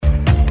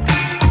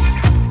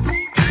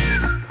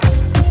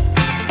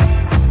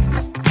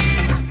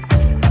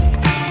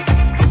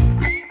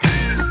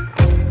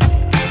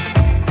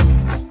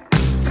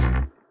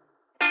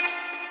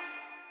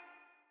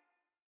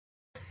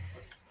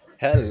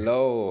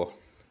Hello,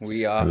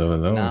 we are Hello,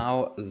 hello.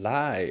 now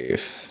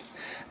live,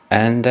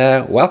 and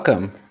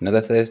welcome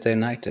another Thursday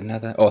night,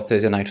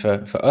 Thursday night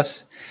for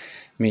us,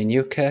 me and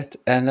you, Kurt,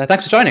 and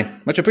thanks for joining,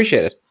 much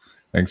appreciated.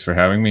 Thanks for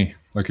having me.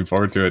 Looking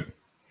forward to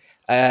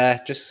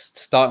it. Just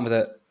starting with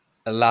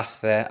a laugh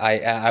there.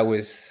 I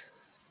was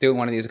doing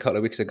one of these a couple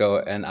of weeks ago,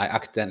 and I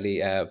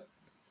accidentally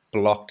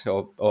blocked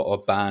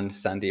or banned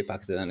Sandeep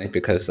accidentally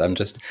because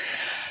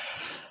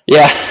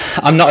yeah,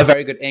 I'm not a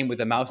very good aim with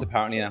the mouse.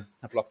 Apparently, I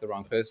blocked the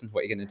wrong person. What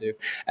are you going to do?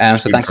 So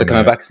Shoot thanks for from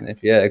coming the back, Sandeep.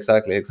 Yeah,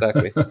 exactly.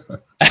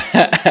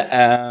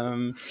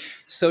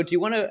 So do you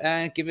want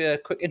to give a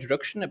quick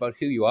introduction about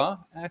who you are,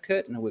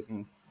 Kurt, and we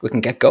can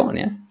get going?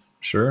 Yeah,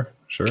 Sure.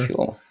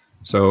 cool.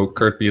 So,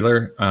 Kurt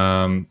Buehler,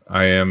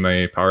 I am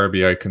a Power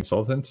BI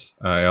consultant.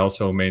 I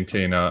also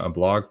maintain a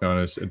blog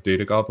known as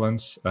Data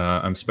Goblins.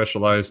 I'm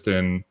specialized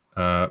in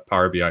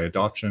Power BI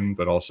adoption,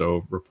 but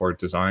also report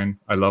design.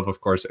 I love,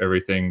 of course,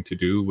 everything to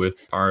do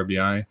with Power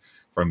BI,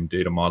 from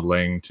data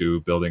modeling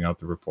to building out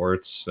the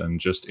reports and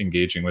just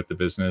engaging with the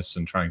business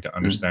and trying to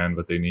understand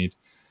what they need.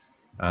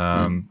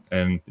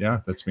 And yeah,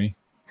 that's me.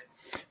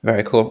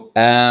 Very cool.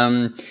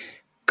 I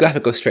have to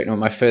go straight into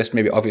my first,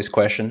 maybe obvious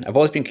question. I've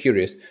always been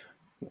curious,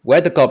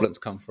 where the goblins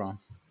come from.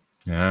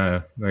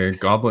 Yeah, the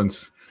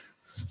goblins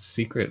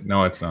secret.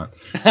 No, it's not.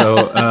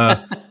 So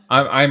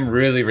I'm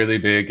really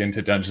big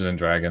into Dungeons and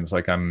Dragons.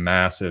 Like I'm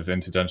massive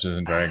into Dungeons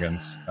and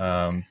Dragons.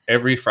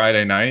 Every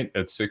Friday night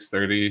at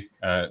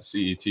 6:30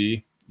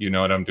 CET, you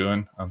know what I'm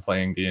doing. I'm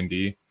playing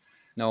D&D.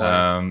 No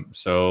way.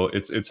 So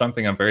it's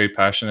something I'm very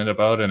passionate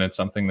about, and it's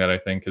something that I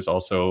think is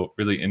also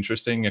really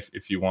interesting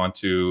if you want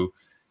to,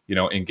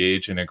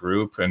 engage in a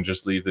group and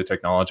just leave the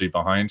technology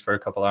behind for a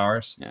couple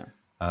hours.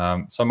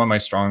 Yeah. Some of my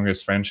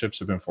strongest friendships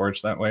have been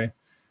forged that way.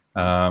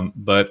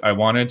 But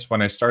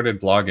when I started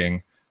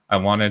blogging, I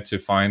wanted to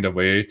find a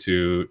way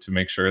to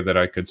make sure that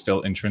I could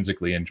still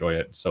intrinsically enjoy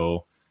it.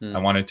 So I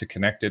wanted to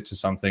connect it to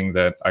something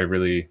that I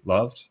really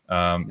loved,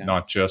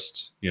 not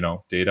just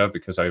data,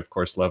 because I of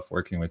course love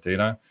working with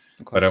data,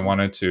 but I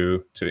wanted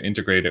to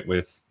integrate it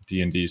with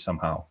D&D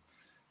somehow.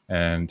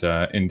 And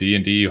in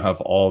D&D, you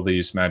have all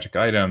these magic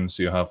items,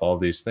 you have all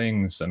these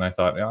things, and I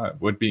thought, yeah, it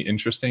would be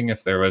interesting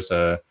if there was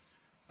a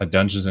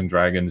Dungeons and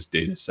Dragons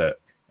data set,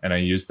 and I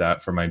used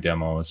that for my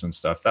demos and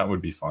stuff. That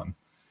would be fun.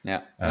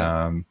 Yeah.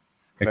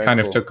 It kind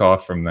of took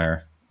off from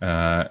there,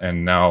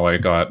 and now I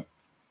got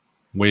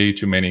way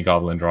too many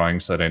goblin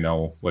drawings that I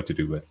know what to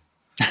do with.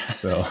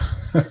 So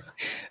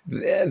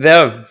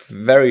they're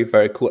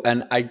very cool,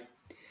 and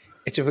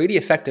it's a really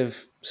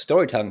effective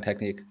storytelling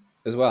technique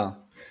as well.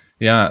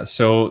 Yeah.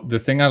 So the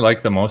thing I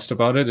like the most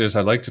about it is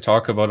I like to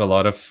talk about a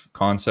lot of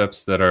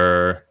concepts that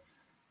are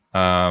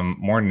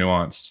more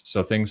nuanced.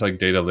 So things like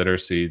data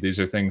literacy, these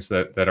are things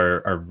that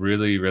are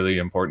really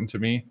important to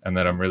me and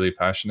that I'm really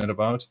passionate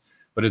about.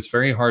 But it's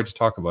very hard to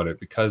talk about it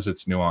because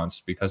it's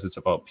nuanced, because it's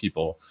about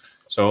people.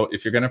 So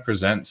if you're going to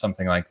present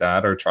something like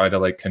that or try to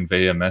like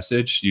convey a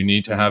message, you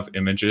need to have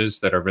images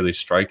that are really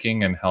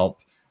striking and help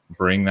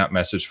bring that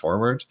message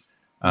forward,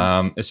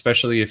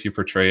 especially if you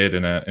portray it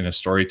in a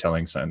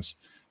storytelling sense.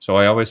 So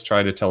I always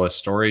try to tell a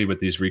story with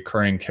these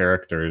recurring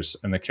characters,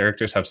 and the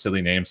characters have silly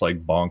names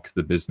like Bonk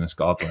the business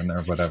goblin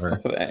or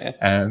whatever.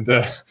 And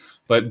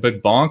but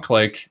Bonk,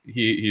 like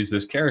he's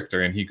this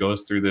character, and he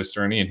goes through this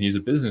journey, and he's a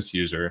business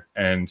user.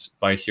 And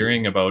by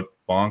hearing about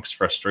Bonk's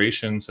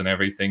frustrations and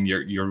everything,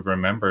 you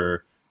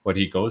remember what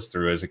he goes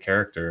through as a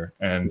character.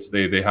 And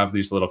they have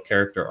these little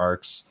character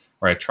arcs,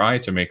 or I try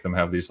to make them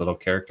have these little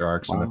character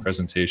arcs in the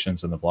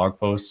presentations and the blog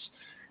posts,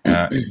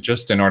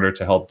 just in order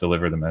to help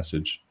deliver the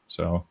message.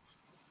 So.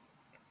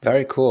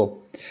 Very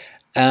cool.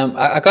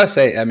 I gotta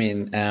say, I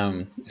mean,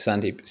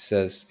 Sandeep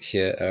says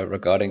here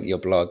regarding your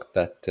blog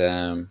that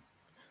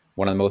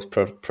one of the most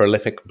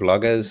prolific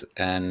bloggers,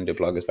 and your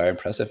blog is very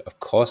impressive. Of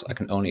course, I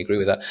can only agree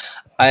with that.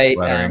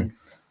 I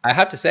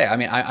have to say, I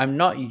mean, I'm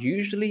not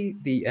usually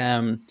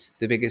the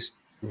biggest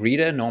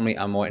reader. Normally,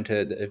 I'm more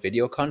into the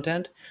video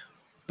content,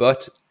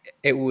 but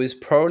it was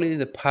probably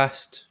the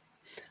past.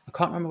 I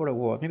can't remember what it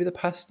was. Maybe the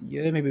past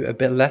year, maybe a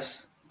bit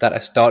less, that I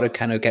started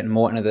kind of getting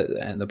more into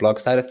the blog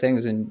side of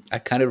things, and I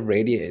kind of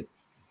radiated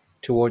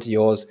towards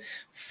yours.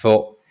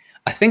 For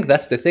I think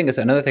that's the thing. Is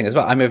another thing as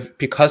well.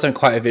 Because I'm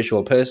quite a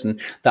visual person.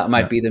 That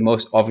might be the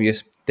most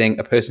obvious thing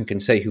a person can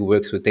say who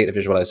works with data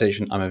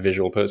visualization. I'm a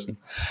visual person,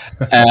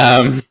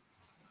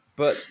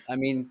 but I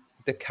mean,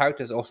 the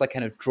characters also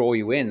kind of draw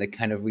you in. They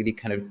kind of really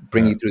kind of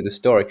bring you through the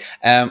story.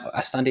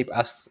 Sandeep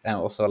asks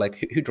also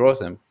like, who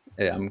draws them?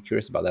 I'm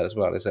curious about that as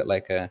well. Is it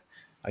like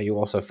are you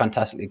also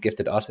fantastically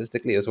gifted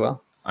artistically as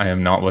well? I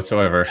am not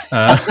whatsoever.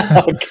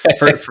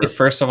 Okay.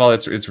 First of all,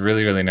 it's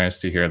really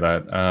nice to hear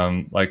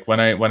that. Like when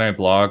I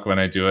blog, when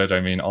I do it, I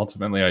mean,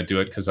 ultimately I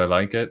do it because I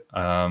like it.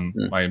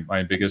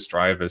 My biggest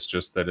drive is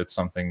just that it's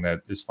something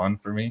that is fun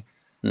for me,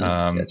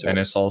 and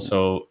it's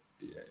also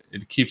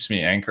it keeps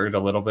me anchored a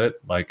little bit.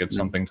 Like it's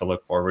something to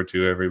look forward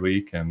to every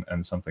week,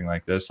 and something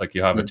like this. Like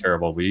you have a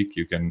terrible week,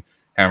 you can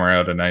hammer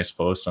out a nice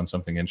post on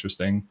something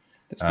interesting,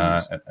 That's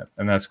nice.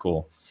 and that's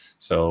cool.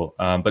 So,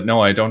 but no,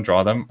 I don't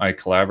draw them. I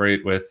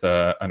collaborate with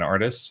an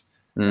artist,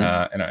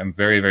 and I'm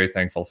very, very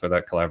thankful for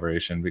that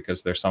collaboration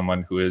because they're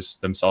someone who is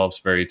themselves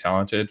very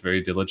talented,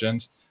 very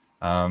diligent,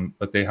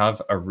 but they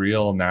have a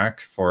real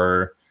knack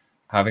for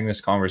having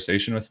this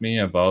conversation with me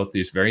about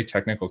these very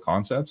technical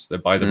concepts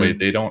that, by the way,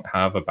 they don't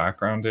have a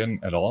background in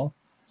at all,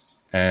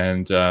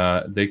 and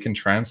they can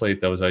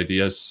translate those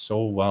ideas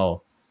so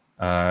well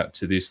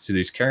to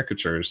these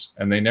caricatures,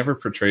 and they never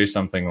portray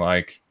something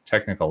like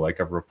technical, like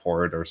a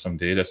report or some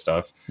data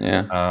stuff.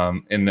 Yeah.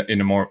 In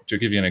a more, to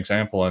give you an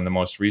example, in the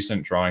most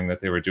recent drawing that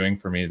they were doing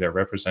for me, they're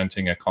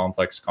representing a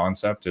complex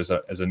concept as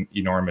an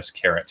enormous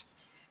carrot,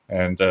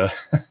 and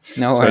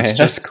No so way.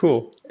 That's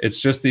cool. it's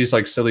just these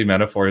like silly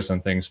metaphors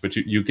and things, but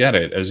you get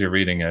it as you're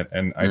reading it,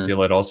 and I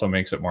feel it also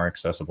makes it more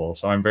accessible.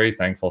 So I'm very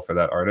thankful for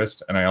that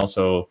artist, and I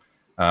also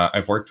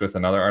I've worked with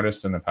another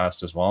artist in the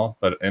past as well,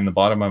 but in the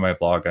bottom of my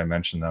blog I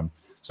mentioned them.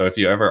 So if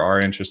you ever are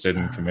interested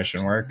in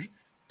commission work,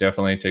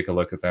 definitely take a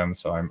look at them.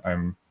 So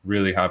I'm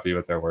really happy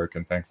with their work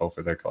and thankful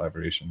for their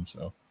collaboration.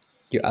 So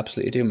You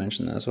absolutely do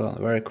mention that as well.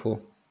 Very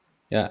cool.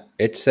 Yeah,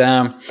 it's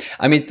I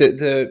mean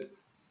the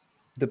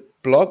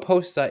blog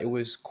post that it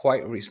was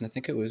quite recent. I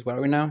think it was, where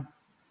are we now?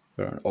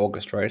 We're in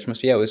August, right? It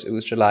must be, yeah, it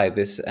was July.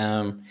 This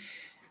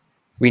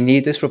we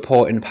need this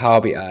report in Power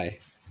BI.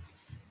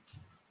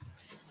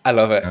 I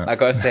love it. I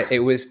gotta say, it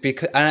was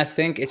because, and I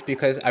think it's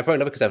because I probably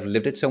love it because I've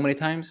lived it so many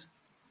times,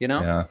 you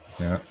know.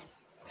 yeah,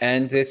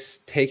 And this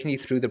taking you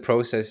through the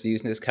process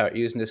using this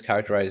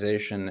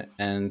characterization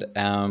and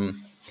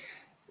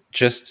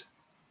just,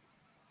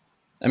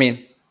 I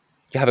mean,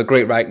 you have a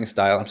great writing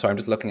style. I'm sorry, I'm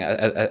just looking at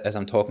as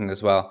I'm talking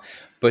as well.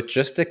 But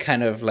just to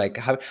kind of like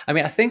have, I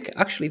mean, I think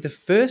actually the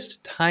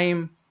first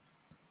time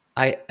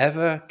I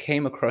ever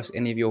came across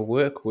any of your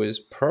work was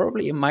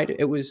probably,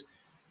 it was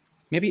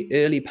maybe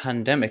early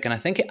pandemic, and I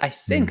think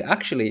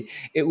actually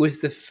it was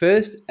the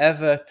first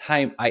ever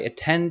time I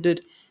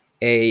attended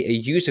a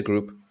user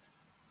group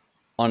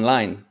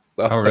online.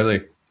 Well, oh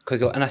really?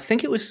 because and I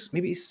think it was,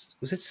 maybe,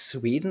 was it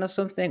Sweden or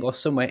something, or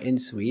somewhere in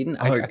Sweden?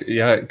 Oh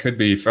yeah, it could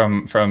be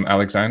from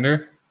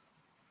Alexander.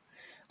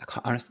 I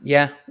can't honestly,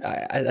 yeah,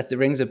 that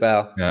rings a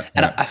bell. Yeah,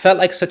 And yeah. I felt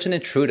like such an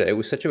intruder. It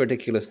was such a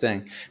ridiculous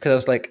thing because I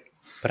was like,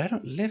 but I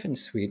don't live in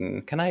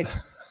Sweden. Can I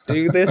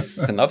do this?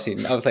 And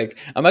obviously, I was like,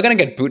 am I going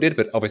to get booted?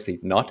 But obviously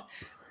not.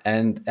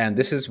 And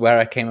this is where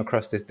I came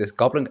across this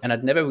goblin, and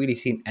I'd never really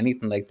seen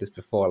anything like this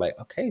before. Like,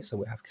 okay, so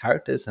we have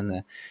characters,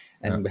 and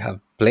we have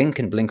Blink,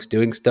 and Blink's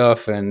doing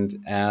stuff, and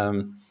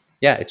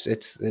yeah,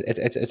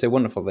 it's a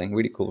wonderful thing.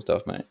 Really cool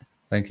stuff, mate.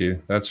 Thank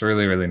you. That's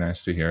really, really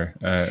nice to hear.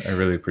 I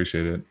really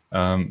appreciate it.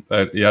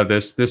 But yeah,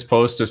 this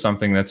post is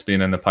something that's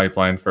been in the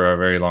pipeline for a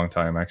very long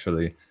time,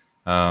 actually.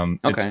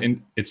 Okay.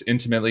 It's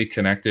intimately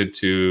connected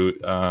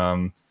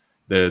to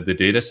the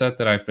data set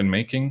that I've been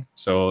making.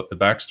 So the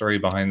backstory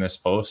behind this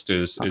post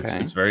is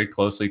it's very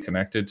closely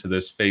connected to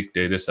this fake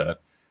data set,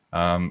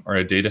 or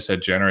a data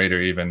set generator,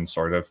 even,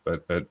 sort of,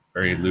 but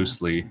very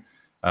loosely,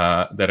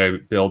 that I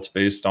built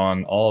based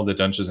on all the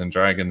Dungeons and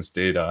Dragons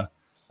data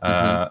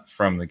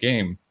from the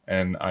game.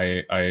 And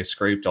I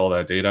scraped all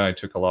that data. I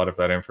took a lot of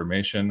that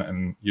information,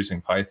 and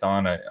using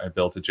Python, I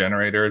built a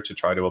generator to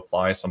try to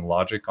apply some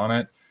logic on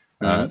it,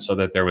 so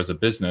that there was a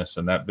business,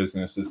 and that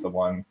business is the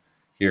one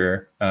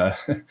here,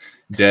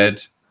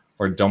 Dead,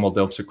 or Dumble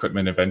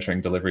Equipment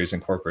Adventuring Deliveries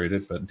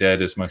Incorporated, but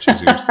Dead is much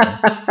easier to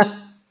say.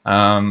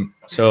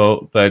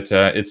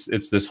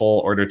 It's this whole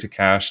order to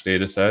cash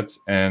data set,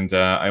 and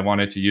I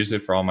wanted to use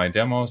it for all my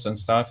demos and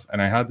stuff.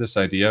 And I had this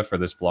idea for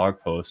this blog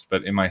post,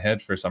 but in my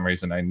head, for some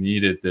reason, I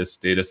needed this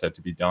data set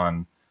to be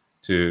done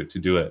to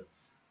do it.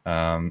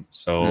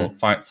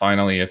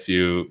 Finally, a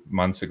few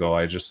months ago,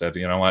 I just said,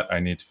 you know what, I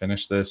need to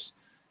finish this.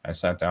 I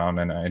sat down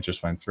and I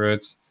just went through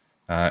it,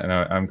 and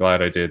I'm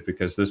glad I did,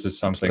 because this is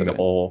something, Absolutely. the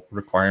whole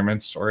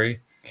requirements story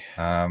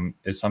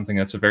is something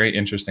that's a very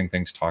interesting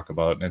thing to talk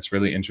about, and it's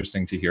really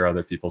interesting to hear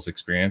other people's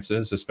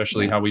experiences,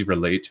 especially how we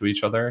relate to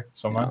each other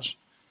so much.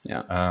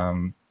 Yeah.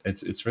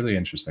 It's really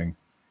interesting.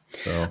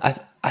 So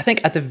I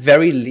think at the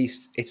very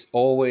least, it's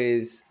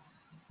always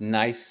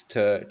nice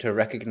to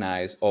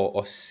recognize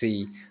or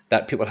see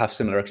that people have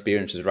similar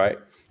experiences, right?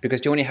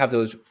 Because you only have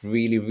those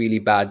really, really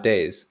bad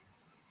days,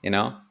 you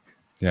know,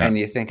 yeah, and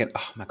you're thinking,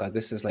 oh my God,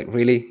 this is like,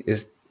 really,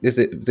 this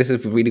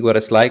is really what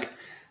it's like.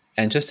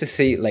 And just to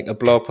see like a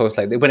blog post,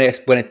 like when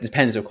it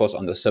depends, of course,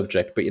 on the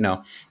subject, but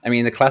I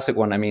mean, the classic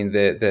one, I mean,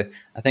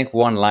 I think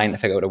one line, I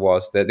forget what it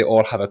was, that they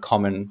all have a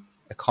common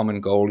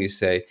goal, you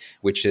say,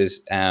 which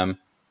is the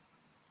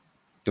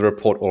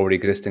report already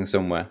existing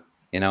somewhere,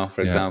 for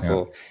yeah.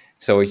 example.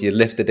 So if you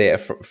lift the data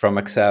from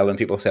Excel, and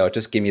people say, oh,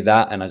 just give me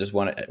that, and I just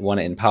want it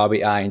in Power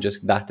BI, and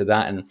just that to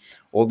that, and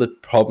all the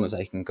problems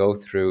I can go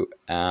through.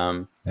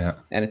 And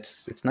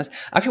it's nice.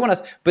 I actually want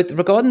to ask, but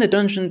regarding the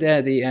dungeon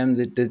there,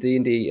 the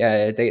D&D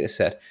data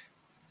set,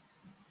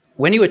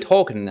 when you were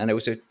talking, and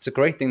it's a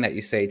great thing that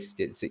you say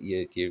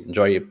you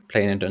enjoy your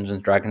playing in Dungeons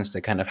and Dragons to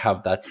kind of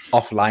have that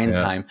offline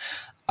Yeah. time.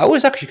 I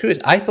was actually curious.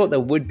 I thought there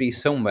would be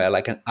somewhere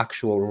like an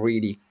actual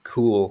really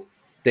cool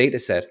data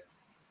set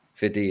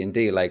for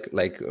D&D,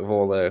 like of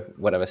all the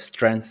whatever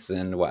strengths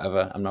and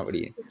whatever. I'm not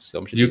really so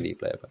much a You D&D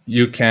player, but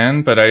you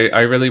can, but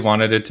I really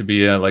wanted it to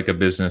be like a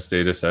business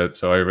data set.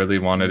 So I really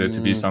wanted it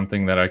to be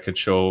something that I could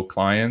show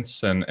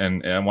clients, and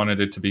I wanted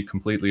it to be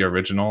completely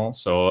original.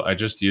 So I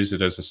just use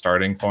it as a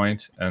starting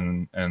point,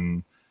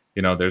 and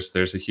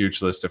there's a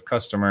huge list of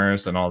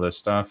customers and all this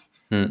stuff.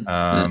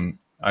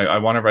 I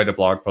want to write a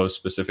blog post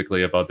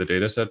specifically about the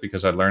data set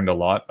because I learned a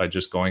lot by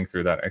just going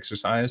through that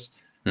exercise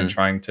and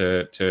trying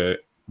to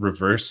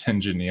reverse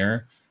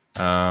engineer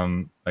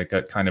like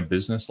a kind of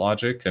business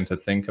logic, and to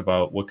think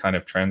about what kind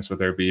of trends would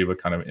there be, what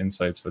kind of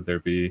insights would there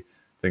be,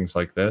 things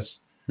like this.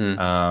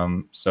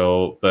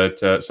 So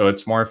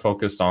it's more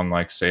focused on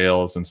like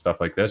sales and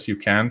stuff like this. You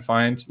can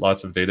find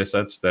lots of data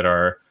sets that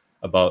are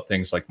about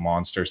things like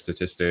monster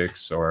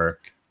statistics or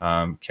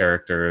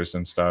characters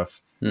and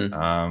stuff.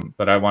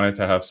 But I wanted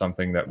to have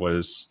something that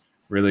was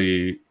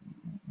really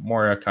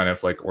more a kind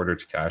of like order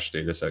to cash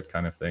data set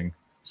kind of thing.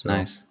 So,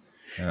 nice.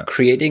 Yeah.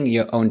 Creating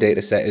your own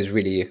data set is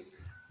really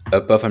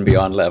above and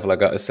beyond level, I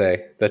got to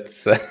say.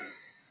 That's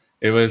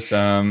it was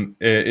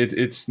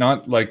it's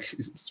not like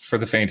for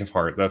the faint of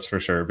heart, that's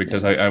for sure,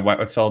 because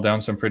I fell down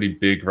some pretty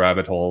big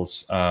rabbit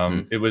holes.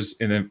 It was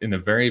in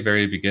the very,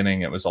 very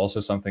beginning, it was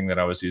also something that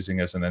I was using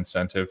as an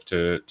incentive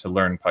to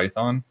learn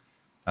Python.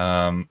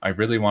 I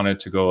really wanted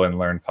to go and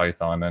learn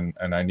Python,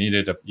 and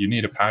you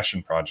need a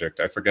passion project.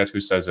 I forget who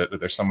says it, but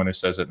there's someone who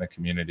says it in the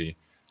community.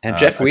 And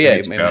Jeff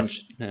Weir,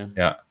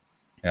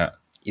 yeah,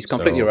 he's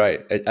completely right.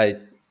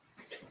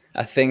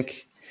 I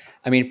think,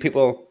 I mean,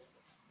 people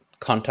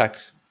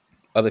contact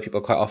other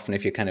people quite often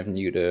if you're kind of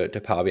new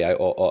to Power BI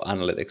or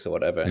analytics or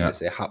whatever, and they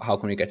say, how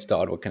can we get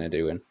started? What can I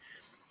do? And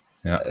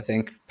I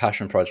think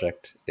passion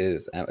project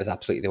is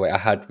absolutely the way. I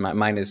had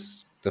mine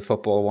is the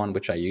football one,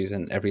 which I use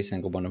in every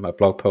single one of my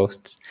blog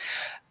posts.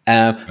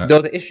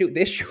 Though the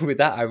issue with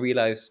that, I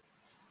realize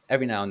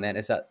every now and then,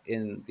 is that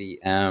in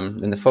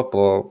the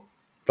football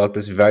blog,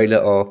 there's very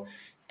little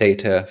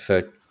data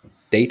for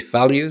date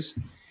values.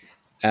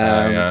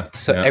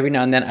 Every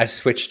now and then I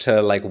switch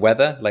to like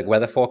weather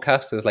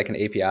forecast as like an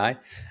API.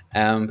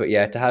 But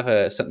yeah, to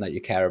have something that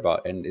you care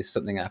about and is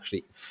something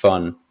actually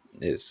fun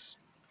is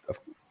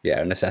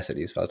a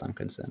necessity as far as I'm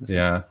concerned.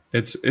 Yeah,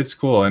 it's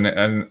cool,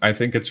 and I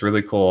think it's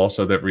really cool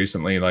also that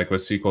recently, like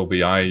with SQL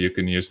BI, you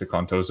can use the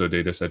Contoso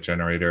dataset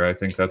generator. I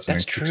think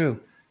that's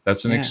true.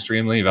 That's an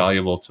extremely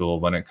valuable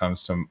tool when it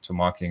comes to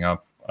mocking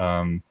up.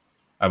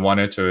 I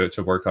wanted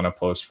to work on a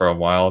post for a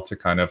while to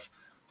kind of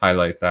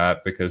highlight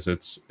that, because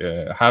it's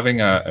having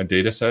a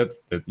data set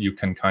that you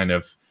can kind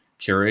of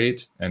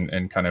curate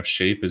and kind of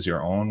shape as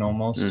your own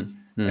almost.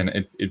 And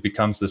it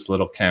becomes this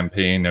little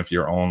campaign of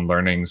your own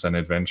learnings and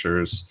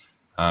adventures,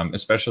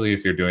 especially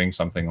if you're doing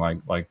something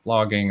like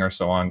blogging or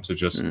so on, to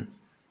just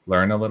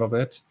learn a little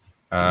bit.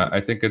 I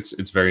think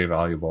it's very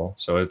valuable.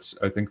 So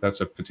I think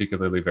that's a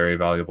particularly very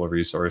valuable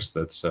resource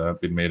that's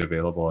been made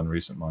available in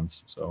recent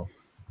months. So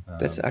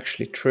that's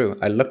actually true.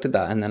 I looked at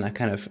that and then I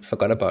kind of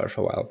forgot about it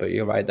for a while. But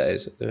you're right, that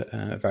is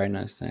a very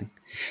nice thing.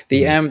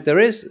 There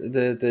is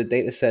the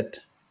data set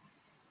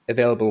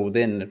available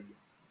within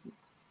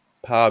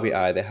Power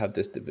BI. They have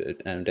this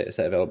data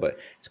set available, but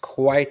it's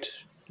quite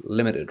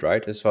limited,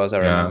 right? As far as I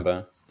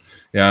remember.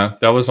 Yeah,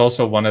 that was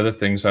also one of the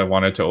things I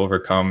wanted to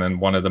overcome, and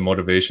one of the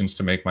motivations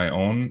to make my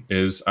own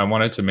is I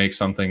wanted to make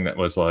something that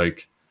was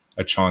like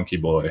a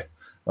chonky boy,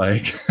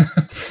 like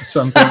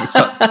something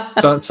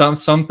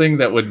something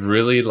that would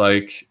really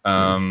like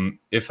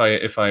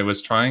if I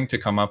was trying to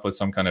come up with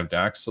some kind of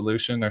DAX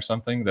solution or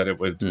something, that it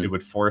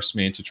would force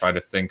me to try to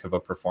think of a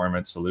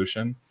performance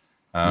solution,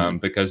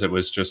 because it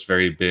was just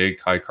very big,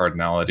 high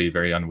cardinality,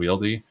 very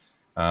unwieldy.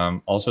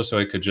 Also, so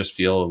it could just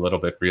feel a little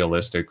bit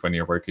realistic when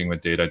you're working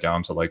with data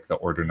down to like the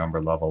order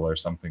number level or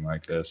something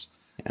like this.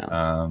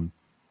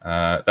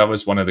 That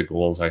was one of the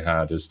goals I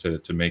had, is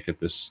to make it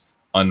this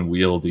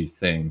unwieldy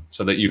thing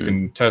so that you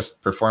can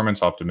test performance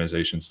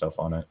optimization stuff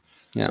on it.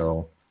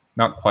 So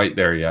not quite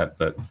there yet,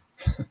 but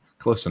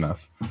close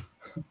enough.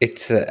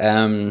 It's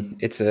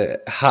a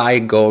high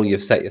goal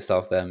you've set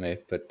yourself there,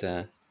 mate. But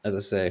as I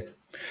say,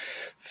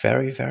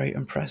 very, very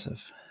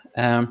impressive.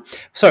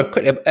 So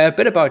quickly, a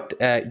bit about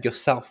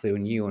yourself, though,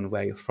 and you, and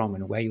where you're from,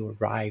 and where you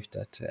arrived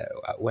at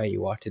where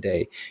you are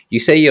today. You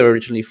say you're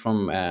originally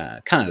from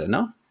Canada,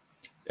 no?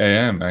 I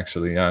am,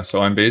 actually, yeah.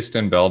 So I'm based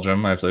in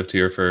Belgium. I've lived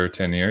here for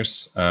 10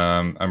 years.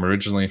 I'm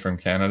originally from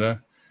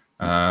Canada.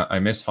 I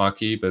miss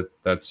hockey, but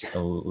that's a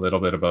little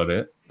bit about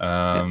it.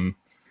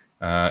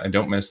 I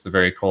don't miss the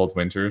very cold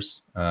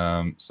winters.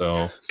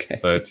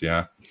 But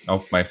yeah,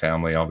 my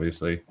family,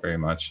 obviously, very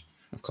much.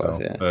 Of course,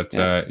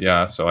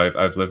 so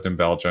I've lived in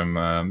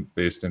Belgium,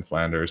 based in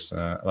Flanders.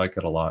 I like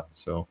it a lot.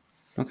 So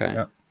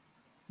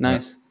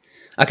nice.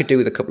 I could do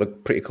with a couple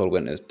of pretty cold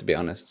winters, to be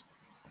honest.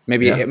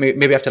 Maybe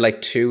after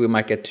like 2, we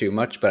might get too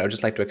much, but I would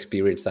just like to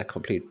experience that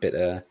complete bit.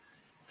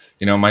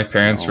 My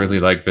parents really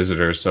like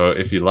visitors, so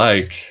if you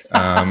like,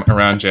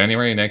 around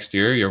January next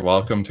year, you're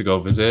welcome to go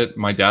visit.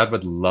 My dad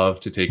would love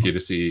to take you to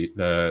see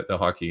the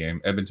hockey game,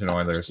 Edmonton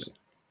Oilers.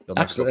 They'll never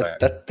go Absolutely.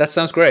 back. That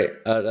sounds great.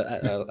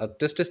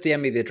 Just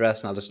DM me the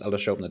address, and I'll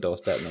just open the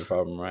doorstep. No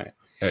problem, right?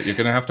 You're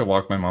gonna have to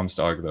walk my mom's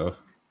dog though.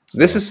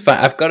 This So, is fine.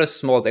 I've got a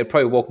small. They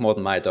probably walk more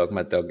than my dog.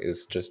 My dog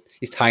is just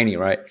he's tiny,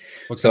 right?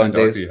 what So kind of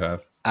on dog days do you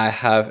have? I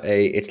have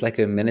a. It's like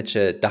a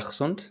miniature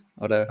dachshund,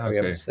 or how you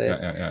ever Okay, say yeah, it.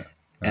 yeah, yeah,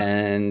 yeah.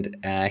 And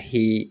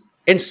he,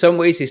 in some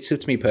ways, he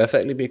suits me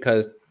perfectly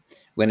because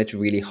when it's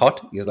really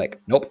hot, he's like,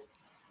 nope,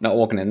 not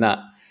walking in that.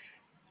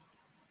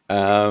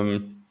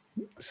 Um,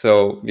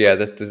 so yeah,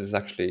 this is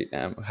actually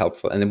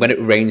helpful. And then when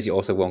it rains, you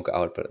also won't go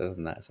out. But other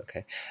than that, it's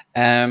okay.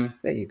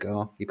 There you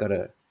go. You got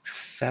a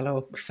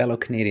fellow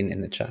Canadian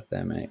in the chat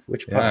there, mate.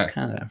 Which part of Yeah,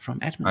 Canada? From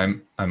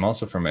Edmonton. I'm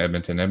also from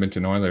Edmonton,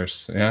 Edmonton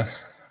Oilers. Yeah,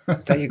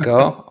 There you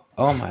go.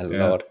 Oh my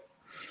yeah, lord.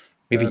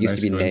 Maybe yeah. it used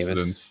to Nice be neighbors.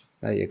 coincidence.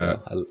 There you Yeah,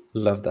 go. I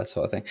love that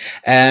sort of thing.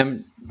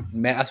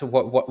 May I ask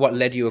what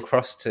led you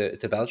across to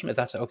Belgium? If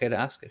that's okay to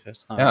ask, if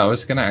it's not. yeah. I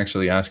was gonna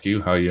actually ask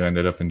you how you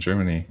ended up in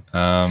Germany.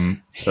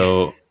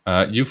 So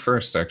you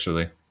first,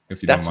 actually,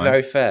 if you don't That's mind.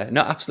 very fair.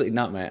 No, absolutely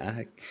not, mate.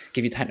 I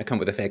give you time to come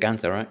with a fake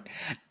answer, right?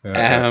 Yeah,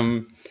 yeah,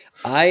 Um,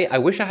 I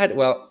wish I had.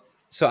 Well,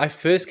 so I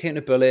first came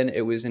to Berlin.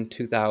 It was in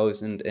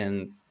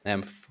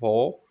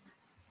 2004.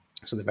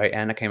 So the very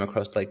end, I came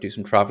across to like do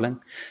some traveling. Do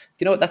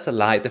you know what? That's a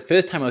lie. The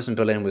first time I was in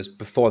Berlin was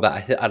before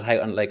that. I'd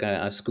had on like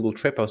a school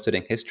trip. I was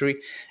studying history,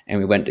 and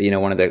we went to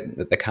one of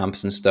the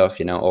camps and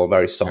stuff. All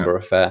very yeah. somber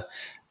affair.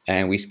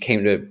 And we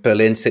came to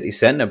Berlin city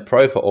center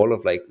probably for all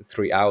of like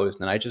 3 hours,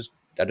 and I just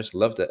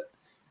loved it.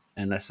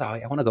 And I said,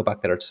 I want to go back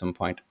there at some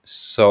point.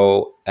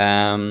 So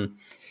I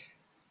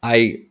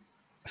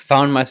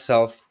found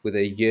myself with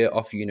a year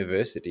off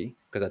university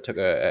because I took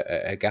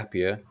a gap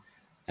year.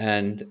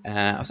 And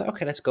I was like,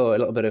 okay, let's go a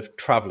little bit of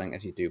traveling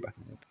as you do back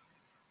in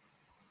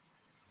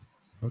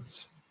the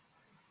Oops.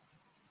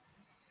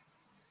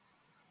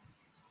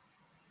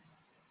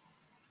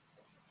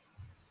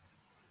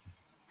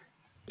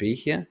 be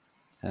here.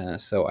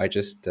 So I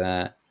just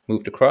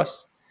moved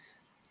across.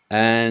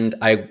 And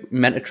I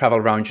meant to travel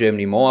around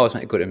Germany more. I was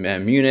meant to go to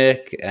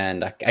Munich,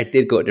 and I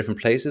did go to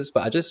different places,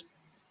 but I just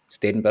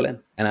stayed in Berlin,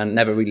 and I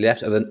never really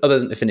left other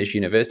than to finish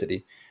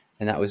university,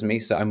 and that was me.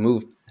 So I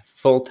moved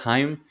full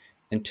time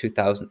in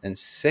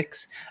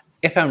 2006.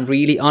 If I'm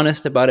really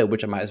honest about it,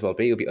 which I might as well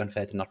be, it would be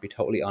unfair to not be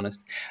totally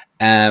honest.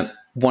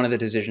 One of the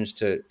decisions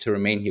to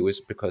remain here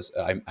was because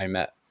I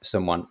met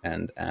someone,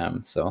 and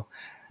so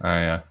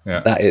Yeah,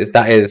 yeah,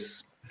 that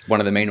is one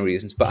of the main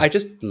reasons. But I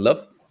just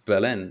love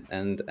Berlin,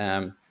 and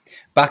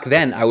back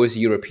then I was a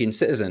European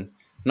citizen,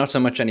 not so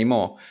much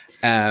anymore.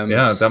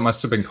 yeah. That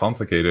must have been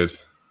complicated.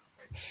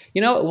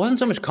 It wasn't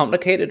so much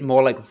complicated,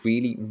 more like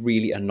really,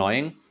 really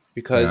annoying Yeah.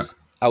 because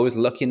I was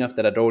lucky enough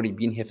that I'd already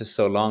been here for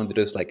so long that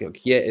it was like,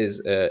 here is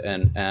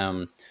an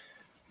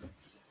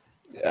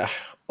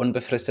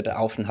unbefristete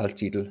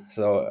Aufenthaltstitel,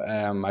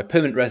 so my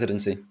permanent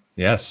residency.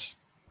 Yes.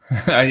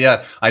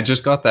 Yeah, I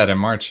just got that in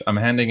March. I'm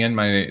handing in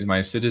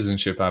my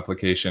citizenship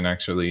application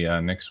actually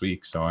next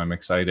week, so I'm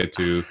excited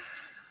to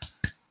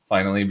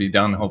finally be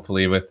done,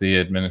 hopefully, with the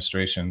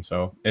administration.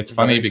 So it's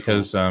funny Very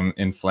because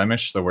in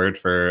Flemish, the word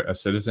for a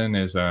citizen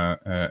is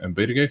a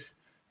burger,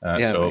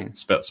 Yeah, so right.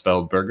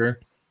 spelled burger.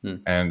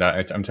 And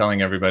I'm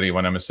telling everybody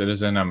when I'm a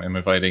citizen, I'm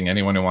inviting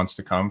anyone who wants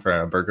to come for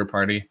a burger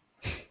party.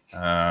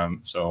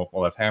 So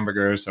we'll have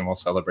hamburgers and we'll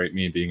celebrate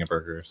me being a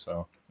burger.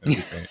 So it'll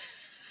be great.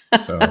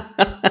 So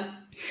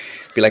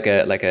Be like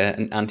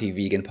an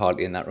anti-vegan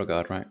party in that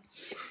regard, right?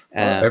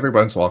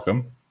 everyone's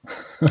welcome.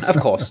 Of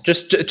course,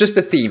 just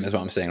the theme is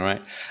what I'm saying,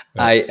 right?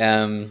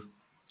 Yeah.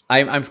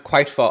 I'm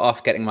quite far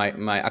off getting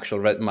my actual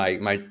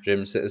my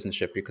German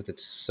citizenship because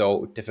it's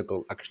so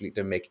difficult actually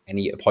to make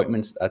any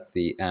appointments at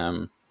the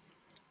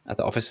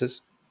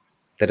offices.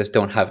 They just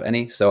don't have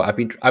any. So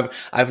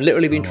I've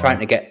literally been Oh, trying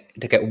wow.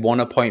 to get one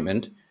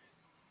appointment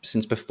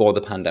since before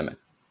the pandemic.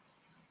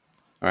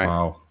 All right,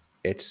 Wow.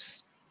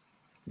 it's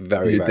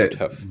very, very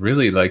tough.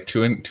 Really, like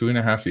two and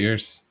a half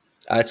years.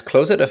 It's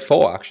closer to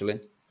 4 actually.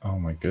 Oh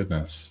my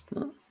goodness.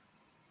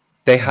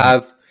 They Yeah.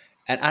 have,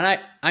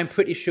 I'm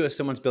pretty sure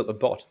someone's built a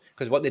bot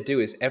because what they do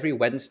is every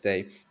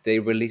Wednesday they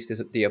release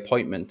the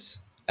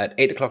appointments at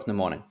 8 o'clock in the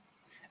morning,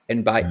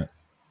 and by Yeah.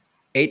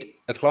 8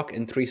 o'clock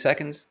in 3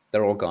 seconds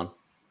they're all gone.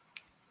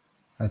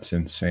 That's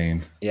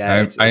insane. Yeah, I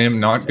am it's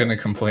not going tough.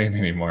 to complain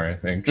anymore, I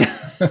think.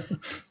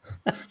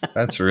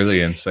 That's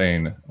really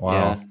insane. Yeah.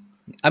 Wow.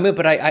 I mean,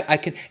 but I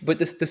can. But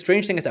the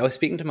strange thing is, I was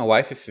speaking to my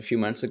wife a few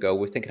months ago.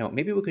 We're thinking about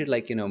maybe we could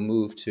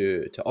move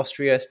to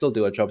Austria, still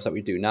do our jobs that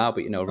we do now,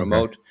 but Okay.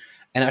 remote.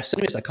 And our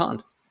suddenly I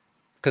can't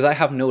because I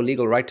have no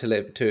legal right to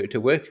live to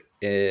work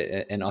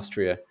in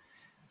Austria.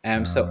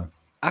 So Uh,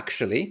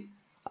 actually,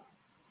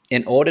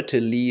 in order to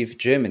leave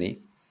Germany,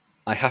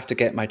 I have to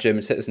get my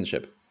German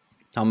citizenship.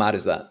 How mad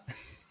is that?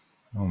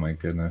 oh my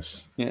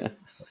goodness. Yeah.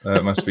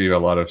 That must be a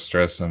lot of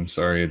stress. I'm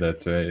sorry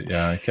that,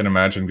 yeah, I can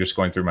imagine just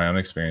going through my own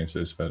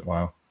experiences, but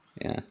wow.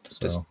 Yeah.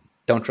 Just So,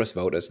 don't trust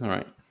voters. All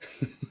right.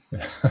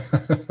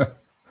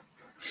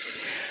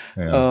 yeah.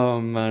 Oh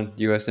man,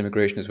 U.S.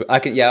 immigration is. I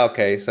can. Yeah.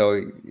 Okay.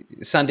 So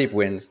Sandeep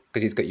wins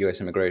because he's got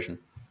U.S. immigration.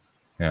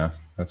 Yeah.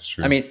 That's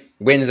I true. mean,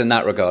 wins in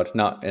that regard,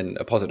 not in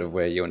a positive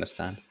way. You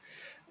understand?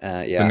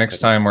 The Yeah, I next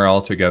couldn't. time we're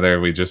all together,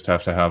 we just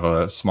have to have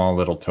a small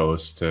little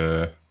toast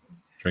to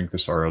drink the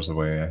sorrows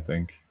away, I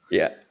think.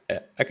 Yeah, yeah,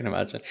 I can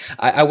imagine.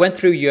 I went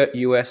through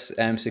U.S.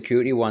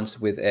 Security once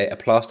with a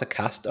plaster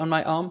cast on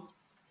my arm.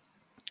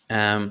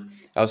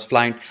 I was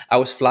flying. I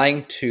was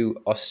flying to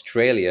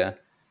Australia,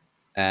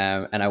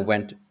 and I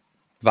went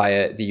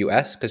via the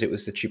US because it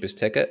was the cheapest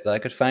ticket that I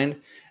could find.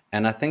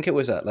 And I think it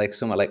was at like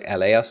somewhere like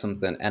LA or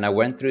something. And I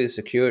went through the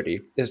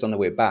security. This was on the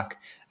way back,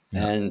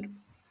 Yeah. and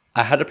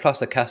I had a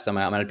plaster cast on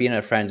my arm. And I'd been at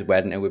a friend's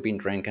wedding, and we'd been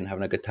drinking,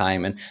 having a good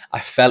time. And I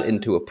fell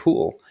into a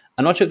pool.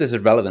 I'm not sure if this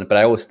is relevant, but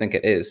I always think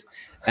it is.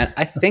 And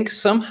I think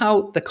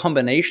somehow the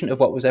combination of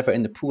what was ever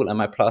in the pool and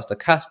my plaster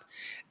cast,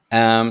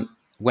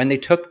 when they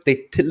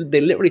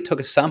literally took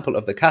a sample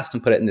of the cast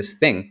and put it in this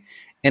thing,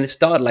 and it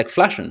started like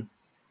flashing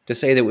to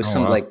say there was Oh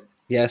some wow. like,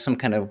 yeah, some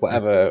kind of Like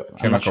whatever.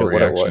 I'm not chemical sure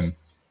what it was. reaction.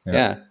 Yeah.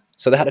 Yeah.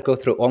 So they had to go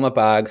through all my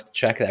bags to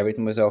check that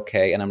everything was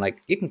okay. And I'm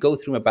like, you can go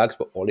through my bags,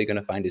 but all you're going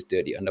to find is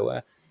dirty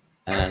underwear.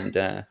 And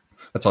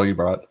That's all you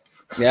brought.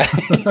 yeah,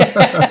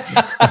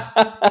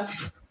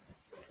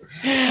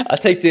 I'll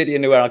take dirty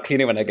underwear. I'll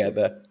clean it when I get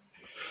there.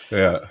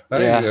 Yeah. You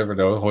Yeah, never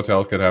know. A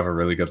hotel could have a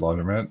really good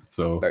laundromat.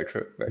 So very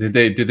true. Very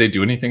did true. they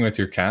do anything with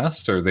your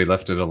cast, or they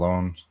left it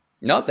alone?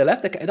 No, they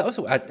left the. That was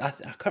I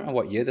can't remember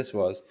what year this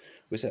was.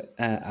 Was it?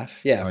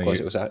 Yeah, Oh, of course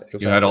it was. It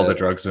was you had all the after.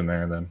 drugs in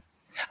there then.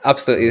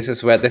 Absolutely,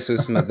 So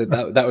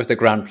that was the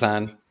grand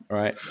plan,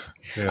 right?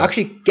 yeah.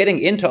 Actually, getting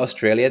into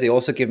Australia, they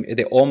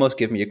almost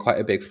give me quite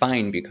a big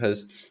fine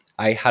because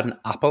I had an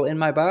apple in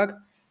my bag,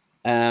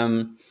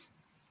 um,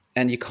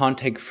 and you can't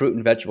take fruit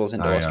and vegetables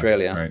into Oh yeah.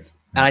 Australia. Right. And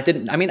Yeah. I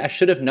didn't. I mean, I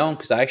should have known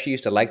because I actually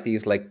used to like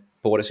these like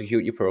border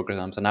security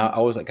programs, and I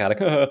was like, kind of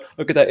like, oh,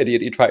 look at that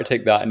idiot! He tried to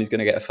take that, and he's going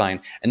to get a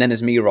fine. And then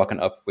there's me rocking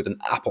up with an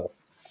apple.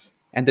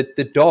 And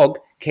the dog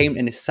came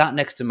and he sat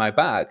next to my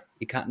bag.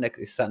 He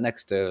sat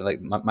next to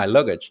like my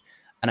luggage.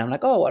 And I'm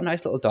like, oh, what a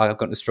nice little dog. I've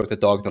got to stroke the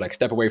dog. They're like,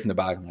 step away from the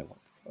bag. I'm like, what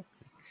the fuck?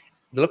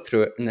 They look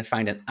through it and they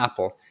find an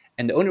apple.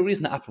 And the only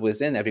reason the apple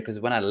was in there because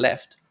when I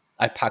left,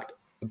 I packed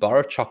a bar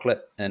of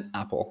chocolate and an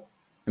apple.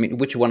 I mean,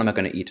 which one am I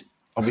going to eat?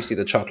 Obviously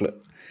the chocolate.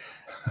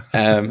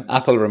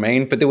 Apple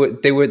remained, but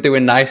they were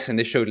nice and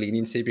they showed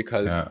leniency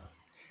because Yeah.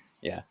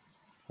 yeah,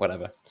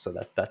 whatever. So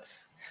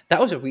that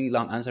was a really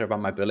long answer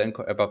about my bullying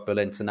about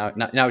bullying. So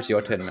now it's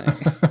your turn,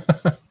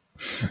 mate.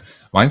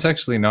 Mine's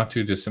actually not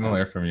too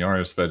dissimilar from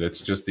yours, but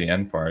it's just the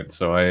end part.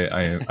 So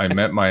I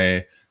met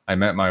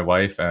my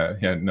wife.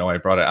 Yeah, no, I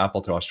brought an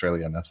apple to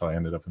Australia, and that's how I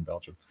ended up in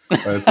Belgium.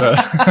 But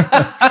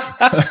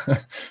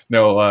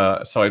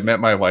no, so I met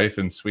my wife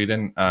in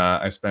Sweden.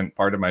 I spent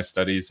part of my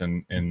studies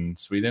in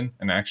Sweden,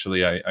 and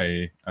actually,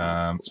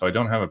 so I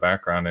don't have a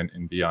background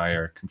in BI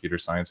or computer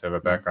science. I have a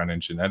background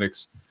in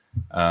genetics,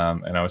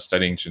 and I was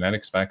studying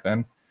genetics back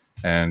then.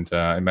 And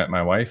I met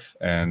my wife,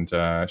 and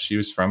she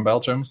was from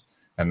Belgium,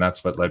 and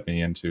that's what led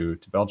me into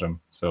Belgium.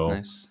 So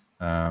Nice,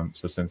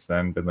 so since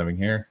then, been living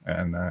here,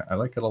 and I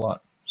like it a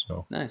lot.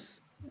 So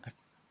nice. I've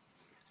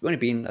only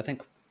been, I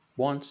think,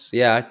 once.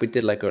 Yeah, we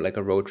did like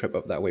a road trip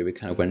up that way. We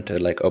kind of went to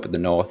like up in the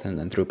north and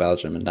then through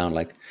Belgium and down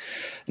like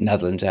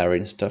Netherlands area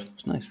and stuff.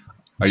 It's nice.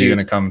 are Do you you,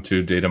 going to come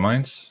to Data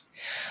Mines?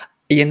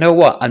 you know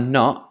what? I'm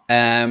not.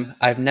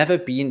 I've never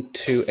been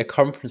to a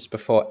conference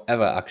before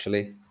ever,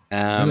 actually.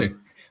 Really?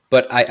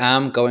 But I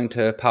am going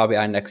to Power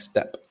BI Next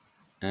Step.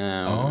 Oh,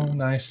 Um,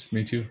 nice.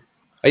 Me too.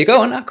 are you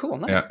going? Ah, cool,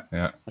 nice. Yeah,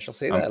 yeah. I shall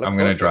see that. I look I'm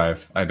going to forward to it.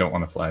 drive. I don't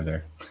want to fly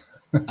there.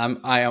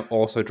 I am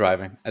also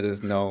driving.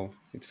 There's no.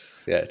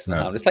 It's yeah. It's not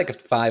No. happening. It's like a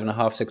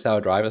 5.5, 6 hour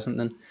drive or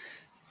something.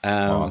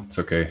 Oh, Um, it's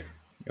okay.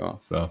 you know,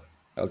 So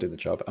I'll do the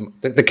job.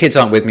 The kids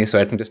aren't with me, so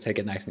I can just take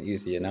it nice and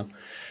easy, you know.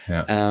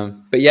 yeah.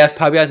 But yeah,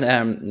 Power BI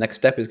Next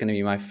Step is going to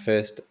be my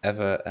first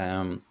ever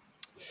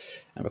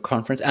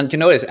conference. And you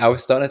know what? I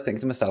was starting to think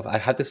to myself, I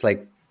had this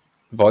like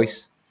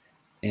voice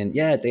in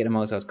Data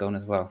Mozo's going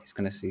as well. He's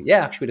going to see.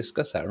 Yeah, actually, we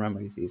discussed that. Remember,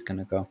 he's going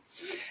to go.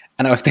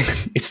 And I was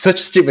thinking, it's such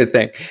a stupid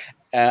thing.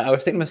 I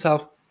was thinking to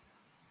myself,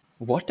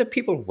 what do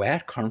people wear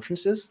at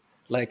conferences?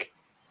 Like,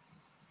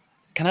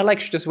 can I like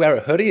just wear a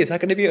hoodie? Is that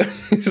going to be?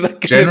 Is that going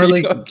to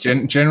Generally, be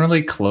okay?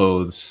 generally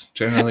clothes.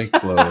 Generally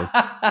clothes.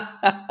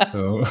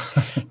 So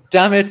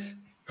Damn it!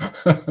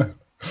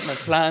 My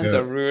plans yeah.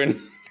 are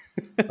ruined.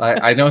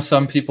 I know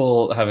some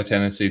people have a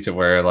tendency to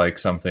wear like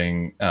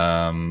something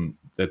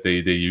that they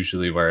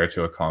usually wear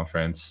to a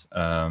conference.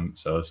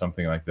 So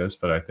something like this,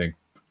 but I think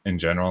in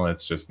general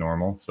it's just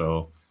normal.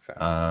 So Fair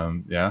enough.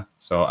 yeah.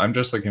 So I'm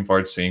just looking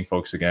forward to seeing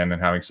folks again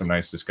and having some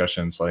nice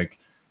discussions. Like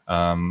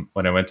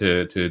when I went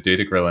to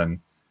Data Grillin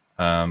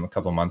a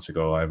couple of months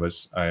ago, it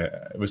was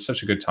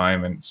such a good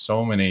time and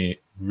so many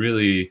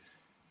really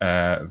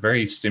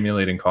very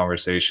stimulating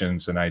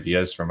conversations and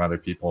ideas from other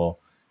people.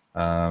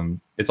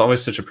 It's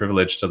always such a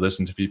privilege to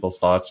listen to people's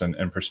thoughts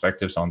and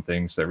perspectives on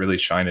things that really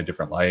shine a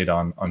different light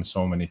on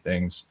so many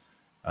things.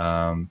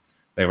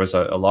 There was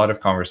a lot of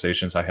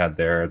conversations I had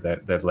there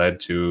that led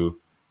to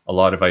a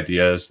lot of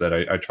ideas that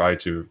I try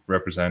to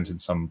represent in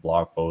some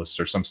blog posts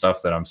or some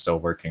stuff that I'm still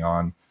working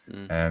on.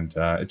 And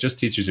it just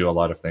teaches you a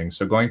lot of things.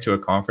 So going to a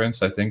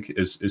conference, I think,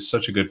 is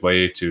such a good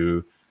way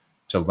to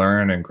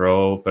learn and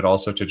grow, but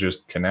also to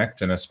just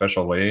connect in a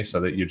special way so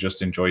that you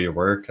just enjoy your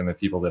work and the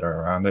people that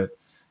are around it.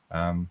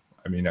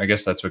 I mean, I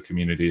guess that's what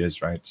community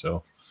is, right?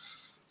 So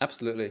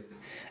Absolutely.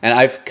 And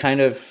I've kind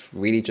of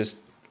really just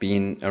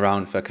been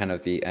around for kind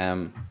of the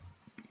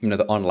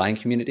the online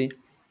community.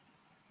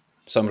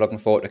 So I'm looking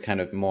forward to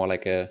kind of more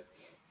like the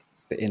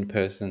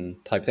in-person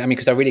type thing. I mean,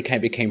 because I really kind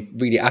of became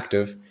really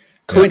active.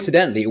 yeah,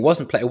 Coincidentally, it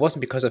wasn't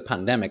because of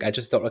pandemic. I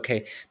just thought,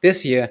 okay,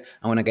 this year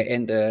I want to get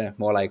into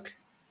more like,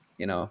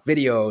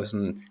 videos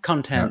and yeah,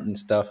 content and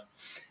stuff.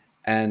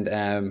 And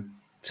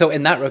so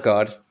in that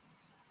regard,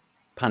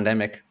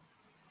 pandemic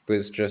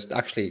was just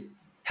actually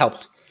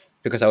helped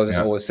because I was just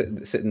yeah. always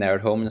sitting there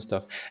at home and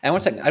stuff. And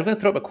one second, I'm going to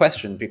throw up a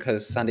question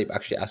because Sandeep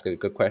actually asked a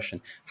good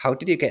question. How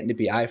did you get into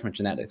BI from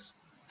genetics?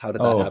 How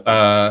did that Oh,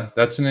 happen?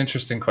 that's an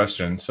interesting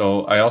question.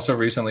 So I also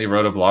recently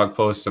wrote a blog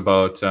post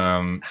about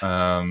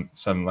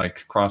some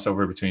like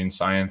crossover between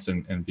science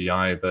and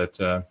BI, but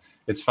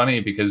it's funny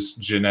because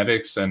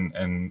genetics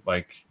and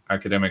like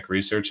academic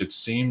research, it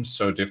seems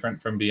so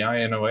different from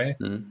BI in a way,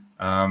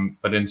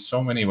 but in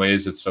so many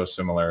ways it's so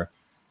similar.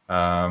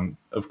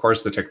 Of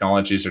course, the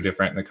technologies are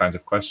different and the kinds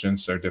of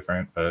questions are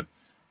different, but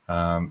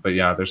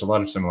yeah, there's a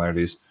lot of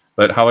similarities.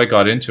 But how I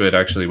got into it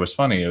actually was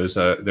funny. It was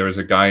there was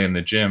a guy in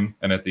the gym,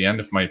 and at the end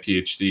of my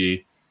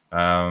PhD,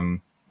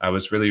 I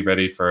was really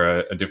ready for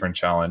a different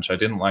challenge. I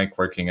didn't like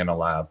working in a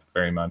lab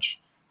very much.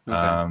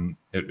 Okay.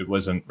 It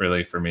wasn't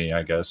really for me,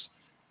 I guess,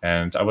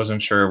 and I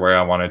wasn't sure where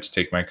I wanted to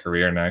take my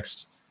career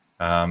next.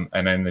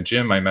 And in the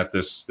gym, I met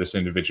this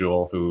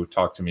individual who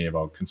talked to me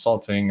about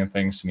consulting and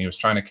things, and he was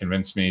trying to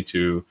convince me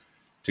to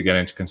get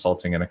into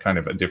consulting in a kind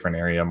of a different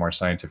area, more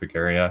scientific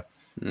area.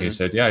 He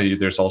said, "Yeah,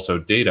 there's also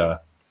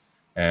data."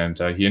 And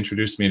he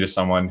introduced me to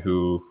someone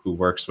who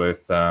works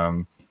with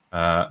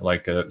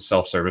like a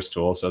self-service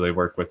tool. So they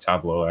work with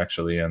Tableau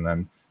actually, and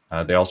then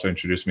they also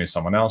introduced me to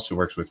someone else who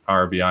works with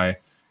Power BI.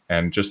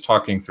 And just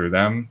talking through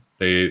them,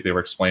 they were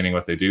explaining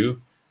what they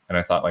do, and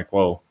I thought like,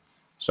 whoa.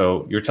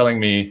 So you're telling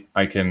me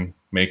I can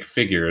make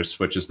figures,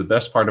 which is the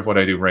best part of what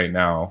I do right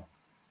now,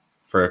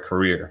 for a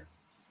career?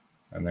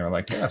 And they were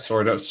like, yeah,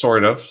 sort of,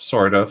 sort of,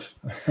 sort of.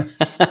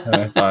 And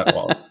I thought,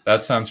 well,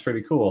 that sounds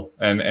pretty cool.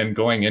 And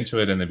going into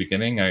it in the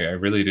beginning, I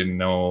really didn't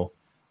know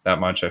that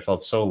much. I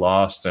felt so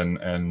lost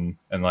and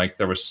like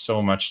there was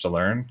so much to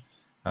learn.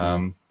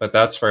 But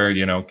that's where,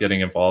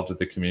 getting involved with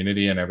the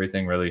community and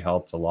everything really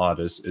helped a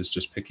lot, is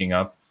just picking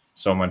up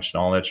so much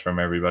knowledge from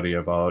everybody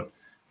about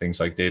things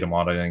like data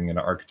modeling and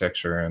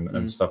architecture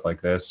and stuff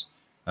like this.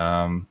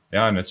 Yeah,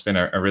 and it's been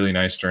a really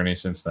nice journey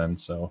since then.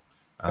 So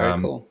Very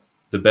um, cool.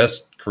 the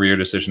best career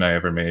decision I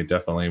ever made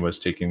definitely was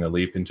taking the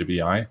leap into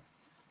BI.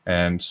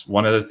 And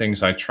one of the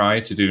things I try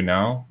to do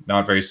now,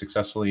 not very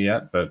successfully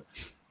yet, but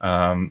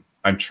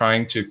I'm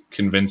trying to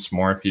convince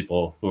more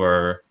people who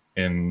are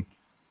in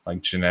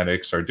like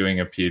genetics or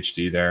doing a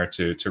PhD there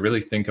to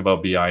really think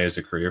about BI as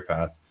a career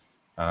path,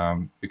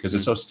 because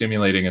it's so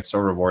stimulating, it's so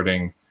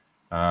rewarding,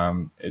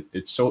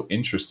 it's so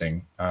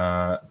interesting,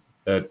 that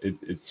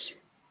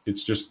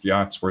it's just,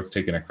 yeah, it's worth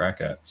taking a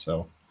crack at.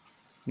 So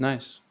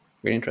Nice.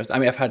 Really interesting. I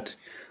mean, I've had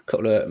a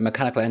couple of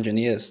mechanical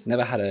engineers,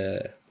 never had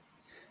a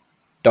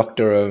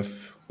doctor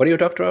of, what are you a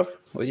doctor of?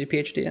 What was your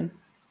PhD in?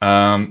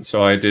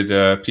 So I did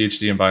a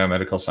PhD in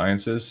biomedical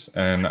sciences,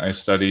 and I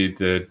studied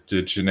the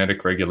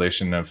genetic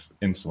regulation of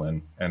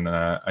insulin, and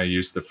I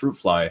used the fruit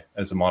fly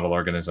as a model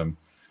organism.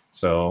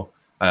 So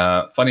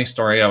funny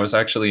story, I was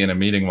actually in a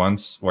meeting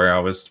once where I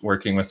was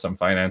working with some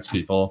finance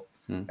people,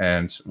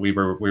 and we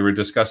were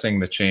discussing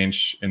the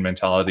change in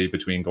mentality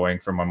between going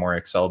from a more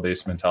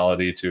Excel-based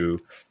mentality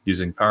to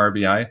using Power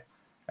BI.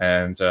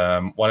 And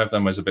one of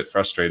them was a bit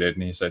frustrated,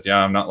 and he said, "Yeah,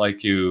 I'm not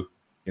like you,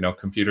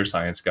 computer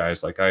science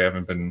guys. Like I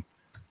haven't been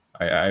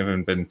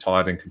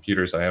taught in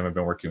computers. I haven't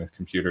been working with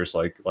computers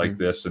like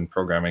this and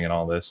programming and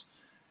all this."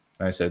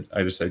 And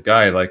I just said,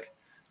 "Guy, like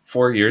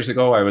 4 years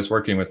ago, I was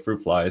working with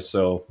fruit flies.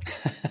 So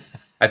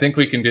I think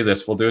we can do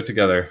this. We'll do it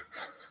together."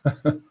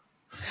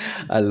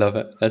 I love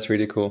it. That's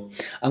really cool.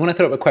 I'm going to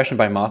throw up a question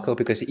by Marco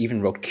because he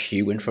even wrote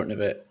Q in front of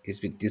it. He's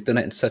done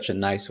it in such a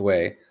nice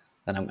way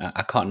that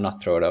I can't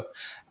not throw it up.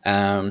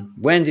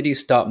 When did you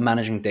start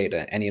managing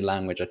data? Any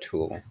language or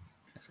tool?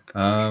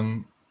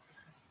 Um,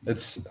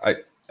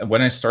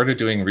 when I started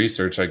doing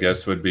research, I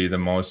guess would be the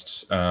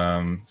most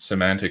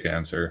semantic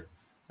answer.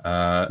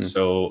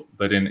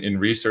 But in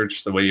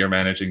research, the way you're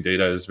managing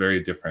data is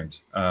very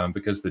different,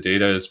 because the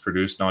data is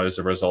produced not as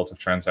a result of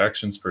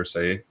transactions per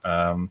se,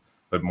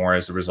 but more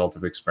as a result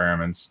of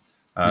experiments.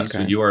 So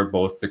you are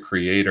both the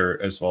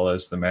creator as well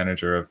as the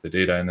manager of the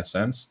data in a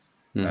sense.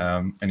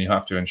 And you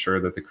have to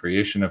ensure that the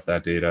creation of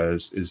that data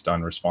is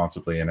done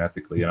responsibly and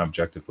ethically and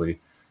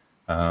objectively.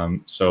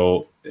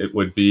 So it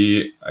would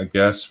be, I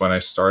guess, when I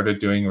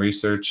started doing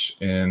research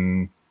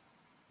in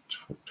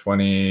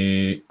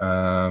 20,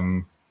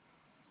 I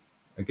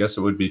guess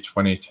it would be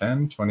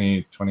 2010,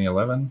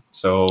 2011.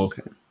 So,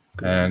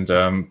 and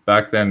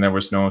back then there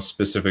was no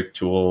specific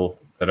tool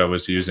I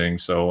was using.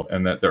 So,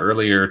 and that the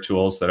earlier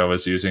tools that I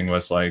was using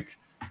was like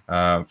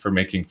for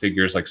making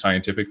figures, like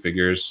scientific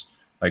figures,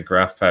 like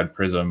GraphPad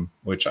Prism,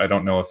 which I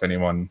don't know if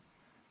anyone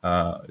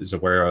is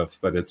aware of,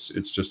 but it's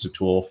just a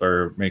tool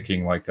for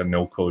making, like a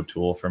no-code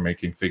tool for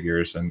making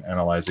figures and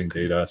analyzing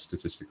data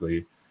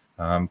statistically.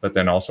 But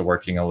then also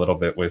working a little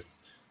bit with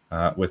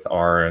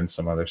R and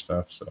some other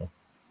stuff. So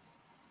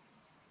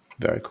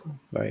Very cool.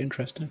 Very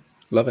interesting.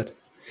 Love it.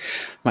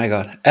 My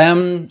God.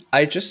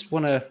 I just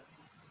want to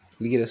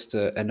lead us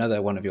to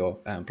another one of your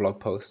blog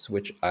posts,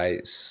 which I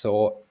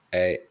saw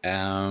a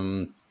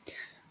 1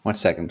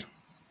 second.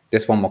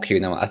 Just one more cue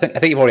now. I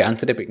think you've already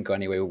answered it, but you can go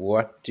anyway.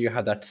 What do you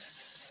have that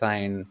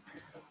sign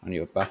on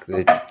your back?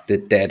 The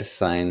dead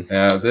sign.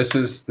 this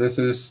is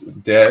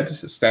DEAD.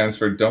 It stands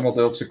for Double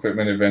Dopes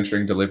Equipment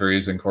Adventuring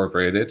Deliveries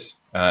Incorporated,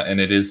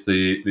 and it is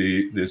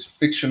this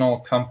fictional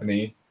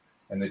company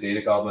in the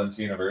Data Goblins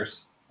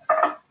universe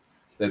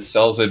that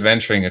sells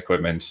adventuring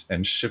equipment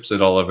and ships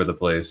it all over the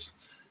place.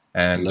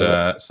 And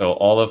so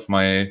all of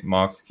my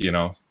mock,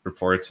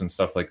 reports and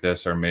stuff like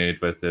this are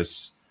made with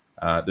this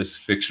this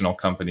fictional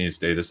company's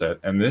data set.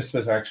 And this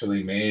was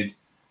actually made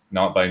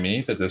not by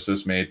me, but this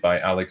was made by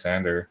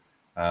Alexander,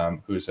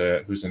 who's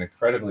an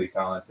incredibly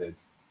talented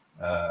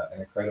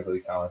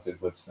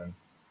woodsman.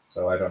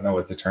 So I don't know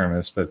what the term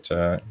is, but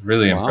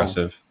really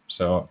impressive.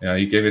 So yeah,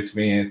 he gave it to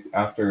me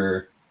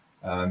after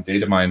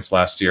Data Minds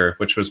last year,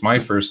 which was my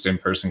first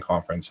in-person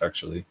conference,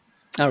 actually.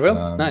 Oh,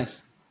 real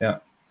nice. Yeah,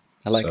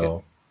 I like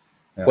it.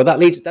 Yeah. Well, that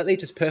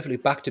leads us perfectly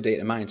back to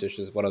Data Minds, which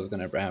is what I was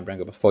going to bring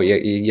up before.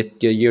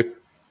 You're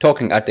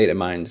talking at Data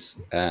Minds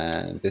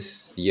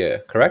this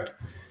year, correct?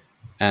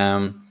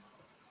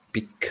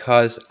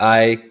 Because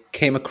I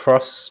came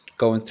across,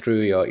 going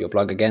through your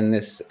blog again,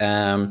 this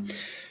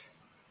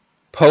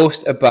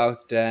post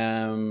about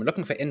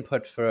looking for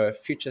input for a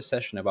future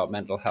session about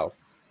mental health.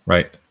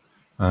 Right.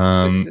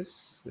 This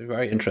is a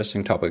very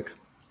interesting topic.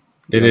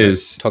 It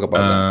is. Talk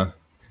about that.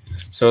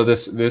 So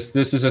this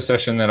is a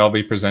session that I'll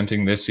be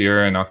presenting this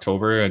year in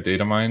October at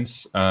Data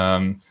Minds.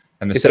 And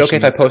is it okay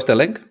if I post a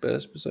link?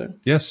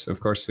 Yes, of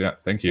course. Yeah,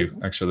 thank you.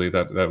 Actually,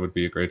 that would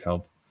be a great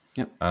help.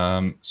 Yep.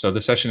 So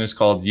the session is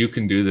called "You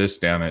Can Do This,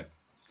 Damn It,"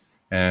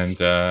 and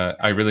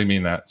I really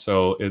mean that.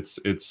 So it's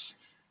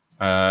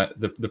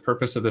the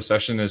purpose of the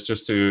session is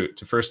just to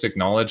first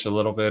acknowledge a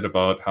little bit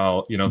about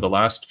how the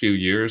last few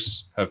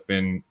years have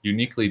been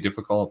uniquely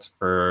difficult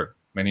for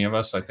many of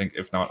us. I think,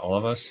 if not all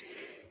of us.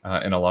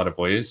 In a lot of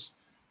ways.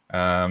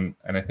 And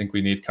I think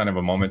we need kind of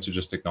a moment to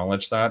just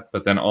acknowledge that,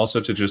 but then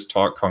also to just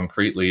talk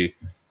concretely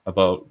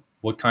about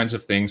what kinds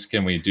of things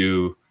can we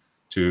do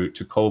to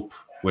cope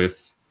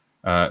with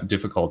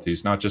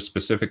difficulties, not just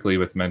specifically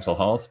with mental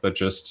health, but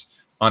just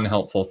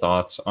unhelpful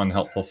thoughts,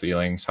 unhelpful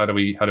feelings. How do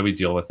we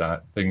deal with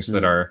that? Things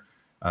that are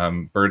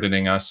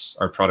burdening us,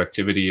 our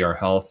productivity, our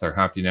health, our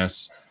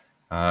happiness.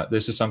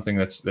 This is something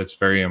that's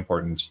very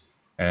important.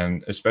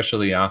 And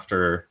especially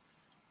after,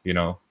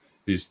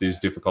 these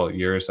difficult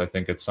years, I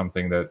think it's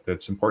something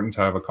that's important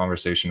to have a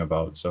conversation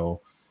about. So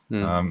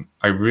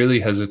I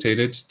really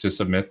hesitated to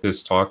submit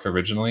this talk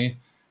originally,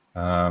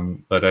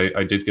 but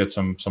I did get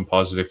some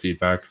positive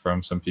feedback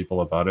from some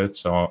people about it.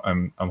 So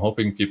I'm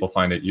hoping people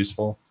find it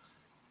useful.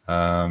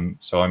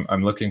 So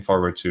I'm looking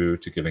forward to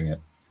giving it.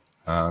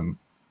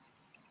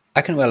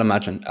 I can well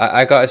imagine.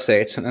 I gotta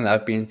say, it's something that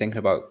I've been thinking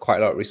about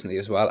quite a lot recently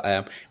as well.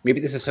 Maybe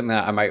this is something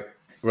that I might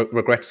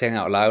regret saying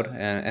out loud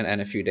in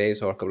a few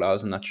days or a couple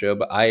hours. I'm not sure,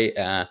 but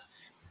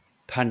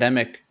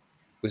pandemic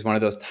was one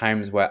of those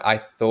times where I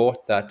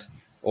thought that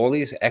all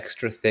these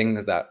extra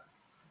things that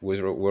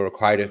were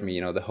required of me,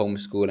 the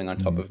homeschooling on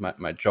top of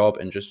my job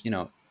and just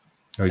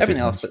everything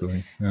else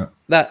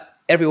that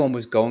everyone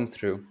was going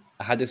through.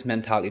 I had this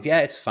mentality of,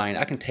 it's fine.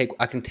 I can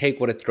take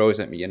what it throws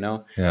at me.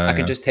 I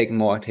can just take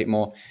more.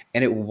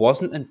 And it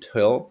wasn't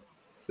until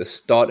the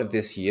start of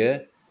this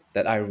year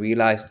that I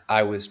realized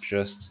I was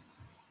just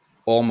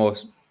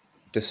almost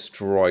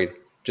destroyed,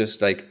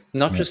 just like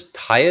not just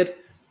tired,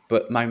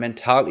 but my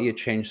mentality had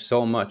changed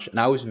so much. And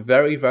I was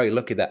very, very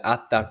lucky that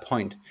at that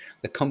point,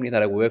 the company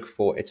that I work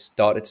for, it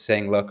started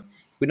saying, look,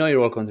 we know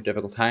you're all going through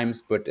difficult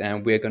times, but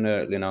we're going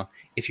to,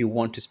 if you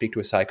want to speak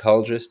to a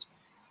psychologist,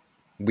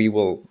 we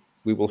will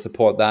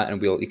support that, and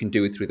you can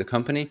do it through the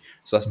company.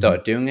 So I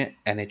started doing it,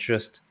 and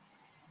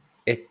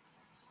it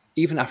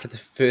even after the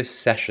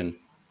first session,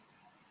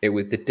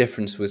 the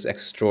difference was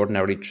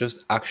extraordinarily,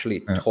 just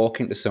actually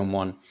talking to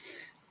someone.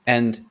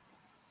 And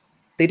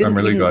they didn't. I'm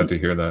really glad to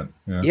hear that.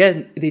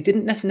 Yeah, they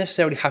didn't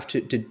necessarily have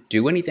to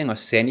do anything or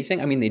say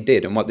anything. I mean, they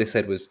did, and what they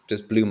said was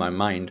just blew my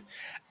mind.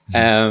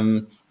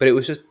 But it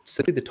was just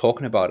simply the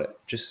talking about it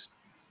just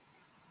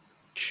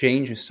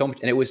changed so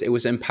much, and it was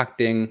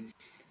impacting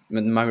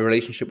my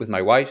relationship with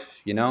my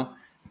wife.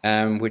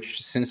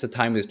 Which since the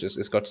time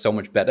it's got so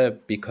much better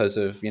because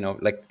of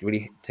like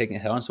really taking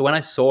it head on. So when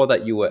I saw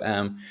that you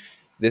were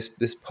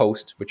this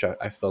post, which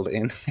I filled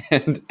in,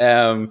 and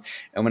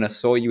when I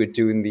saw you were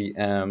doing the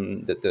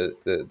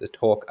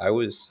talk, I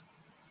was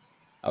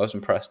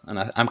impressed,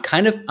 and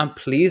I'm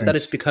pleased that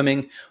it's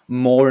becoming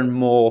more and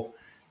more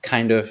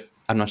kind of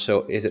I'm not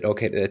sure, is it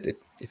okay that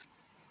if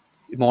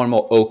more and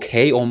more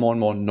okay or more and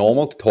more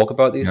normal to talk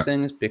about these Yeah.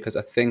 things? Because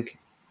I think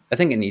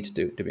it needs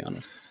to be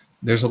honest.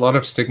 There's a lot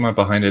of stigma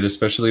behind it,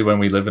 especially when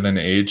we live in an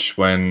age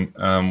when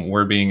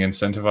we're being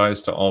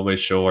incentivized to always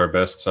show our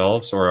best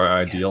selves or our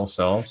Yeah. ideal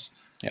selves,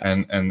 Yeah.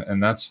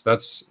 and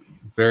that's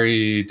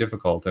very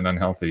difficult and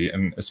unhealthy.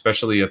 And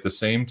especially at the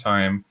same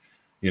time,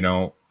 you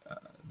know,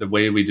 the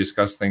way we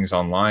discuss things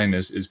online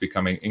is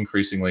becoming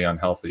increasingly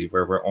unhealthy,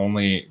 where we're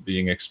only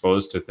being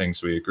exposed to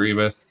things we agree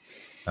with,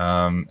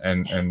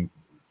 and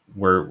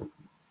we're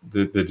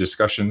the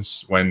discussions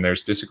when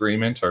there's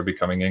disagreement are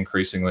becoming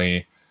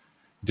increasingly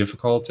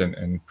difficult and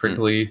Mm.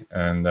 prickly,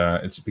 and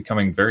it's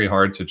becoming very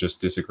hard to just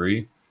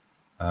disagree.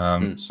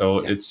 So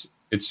Yeah.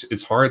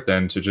 it's hard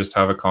then to just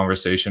have a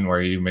conversation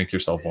where you make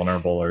yourself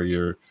vulnerable, or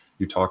you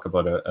talk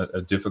about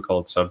a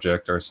difficult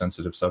subject or a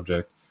sensitive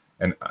subject.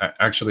 And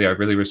I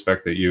really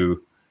respect that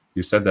you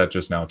said that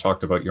just now,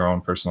 talked about your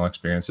own personal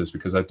experiences,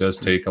 because that does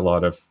take a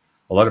lot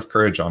of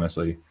courage,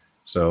 honestly.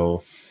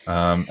 So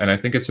and I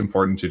think it's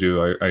important to do.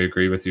 I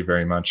agree with you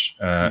very much,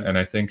 and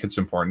I think it's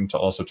important to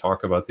also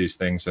talk about these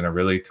things in a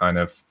really kind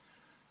of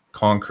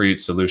concrete,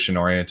 solution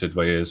oriented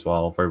way as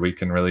well, where we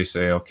can really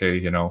say, okay,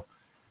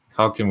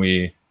 how can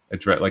we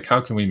address, like, how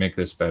can we make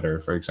this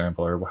better, for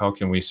example, or how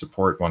can we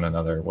support one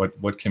another?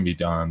 What can be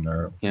done,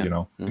 or Yeah. you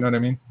know what I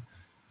mean?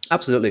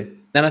 Absolutely.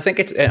 And I think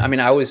it's, I mean,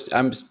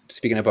 I'm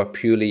speaking about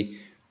purely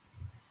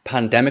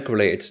pandemic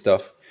related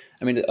stuff.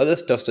 I mean, the other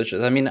stuff such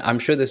as, I mean, I'm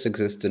sure this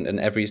exists in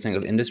every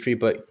single industry,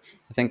 but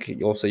I think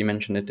you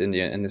mentioned it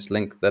in this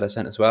link that I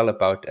sent as well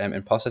about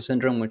imposter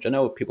syndrome, which I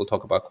know people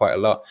talk about quite a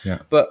lot. Yeah,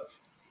 But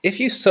if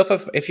you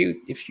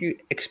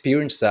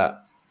experience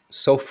that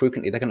so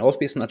frequently, that can also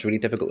be something that's really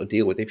difficult to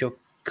deal with. If you're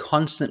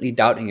constantly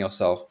doubting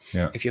yourself,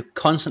 yeah, if you're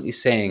constantly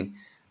saying,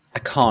 I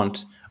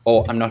can't,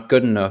 or I'm not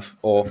good enough,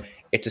 or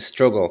it's a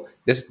struggle.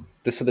 This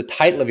so the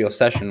title of your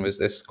session was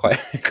this, quite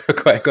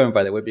quite going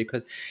by the way,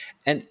 because,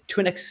 and to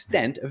an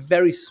extent, a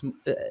very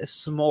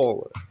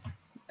small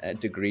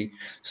degree,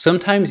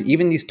 sometimes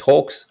even these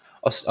talks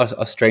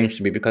are strange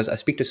to me, because I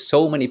speak to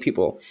so many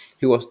people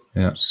who are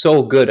yeah,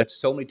 so good at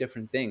so many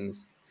different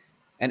things,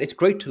 and it's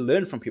great to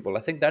learn from people.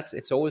 I think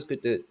it's always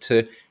good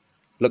to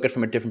look at it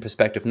from a different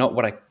perspective, not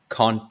what I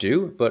can't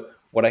do, but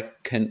what I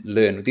can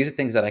learn. These are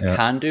things that I yeah,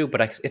 can do,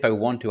 but if I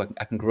want to,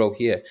 I can grow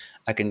here.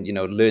 I can,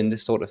 learn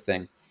this sort of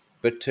thing.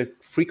 But to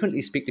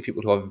frequently speak to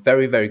people who are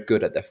very, very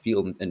good at their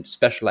field and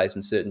specialize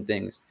in certain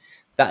things,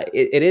 that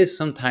it is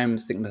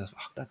sometimes thinking, oh,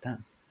 God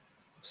damn,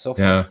 so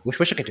far. yeah.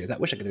 Wish I could do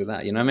that. Wish I could do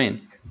that. You know what I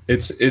mean?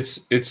 It's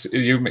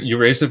you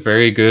raise a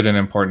very good and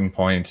important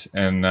point,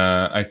 and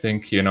I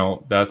think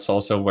that's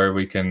also where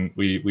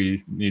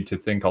we need to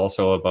think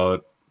also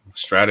about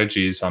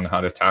strategies on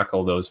how to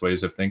tackle those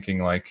ways of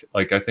thinking. Like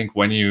I think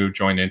when you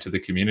join into the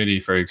community,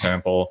 for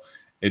example,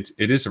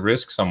 it is a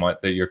risk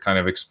somewhat that you're kind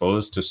of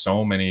exposed to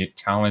so many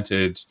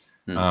talented,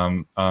 Mm,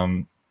 um,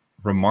 um,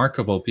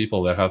 remarkable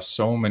people that have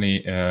so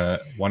many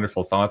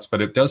wonderful thoughts, but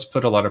it does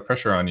put a lot of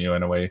pressure on you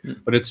in a way. mm.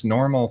 But it's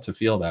normal to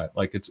feel that,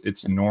 like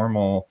it's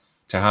normal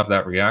to have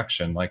that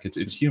reaction, like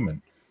it's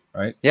human,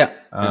 right? Yeah,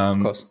 yeah,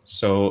 of course.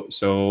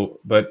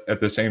 But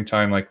at the same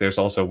time, like, there's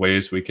also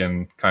ways we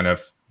can kind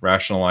of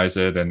rationalize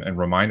it and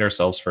remind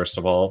ourselves, first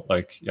of all,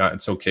 like, yeah,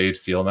 it's okay to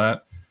feel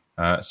that.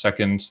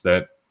 Second,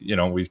 that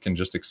we can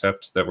just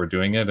accept that we're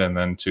doing it, and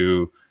then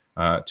to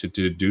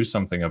do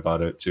something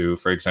about it, to,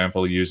 for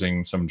example,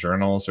 using some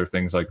journals or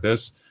things like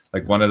this.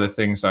 Like, one of the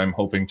things I'm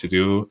hoping to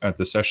do at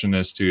the session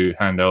is to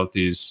hand out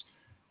these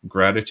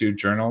gratitude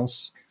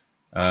journals.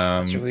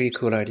 That's a um, really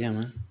cool idea,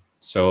 man.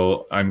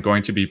 so I'm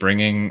going to be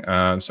bringing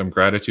some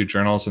gratitude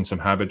journals and some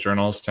habit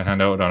journals to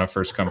hand out on a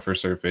first come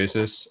first serve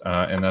basis,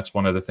 and that's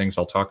one of the things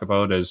I'll talk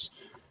about. Is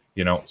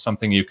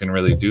something you can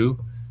really do,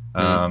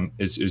 Mm,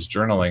 is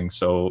journaling.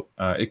 So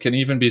it can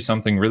even be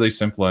something really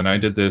simple. And I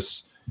did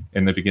this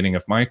in the beginning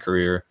of my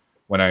career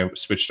when I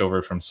switched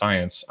over from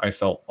science. I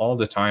felt all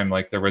the time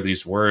like there were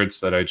these words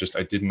that I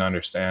didn't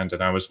understand,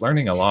 and I was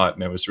learning a lot,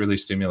 and it was really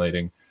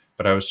stimulating.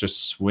 But I was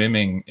just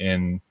swimming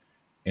in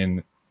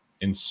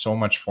in so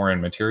much foreign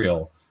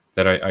material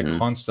that I mm,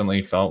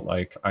 constantly felt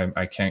like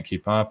I can't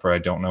keep up, or I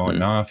don't know mm.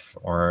 enough.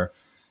 Or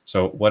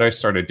so what I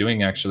started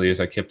doing actually is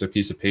I kept a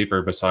piece of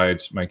paper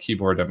beside my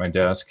keyboard at my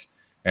desk,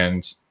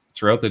 and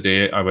throughout the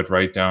day I would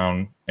write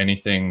down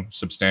anything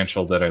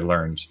substantial that I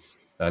learned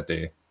that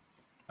day.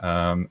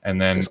 And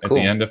then That's at the cool.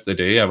 end of the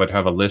day, I would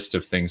have a list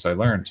of things I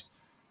learned.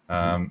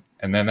 Mm,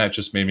 And then that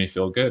just made me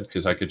feel good,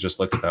 because I could just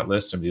look at that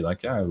list and be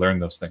like, yeah, I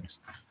learned those things.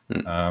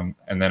 mm,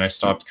 And then I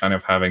stopped kind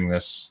of having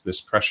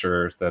this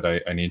pressure that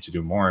I need to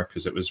do more,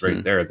 because it was right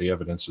mm. there. The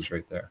evidence was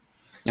right there.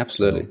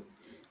 Absolutely. So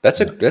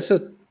yeah, That's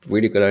a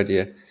really good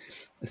idea.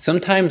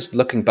 Sometimes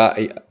looking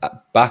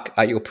back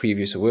at your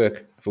previous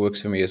work, if it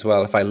works for me as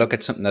well, if I look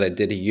at something that I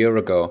did a year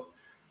ago,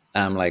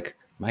 I'm like,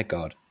 my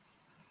God.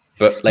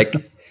 But like,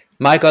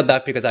 my God,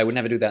 that, because I would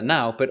never do that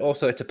now. But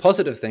also, it's a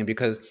positive thing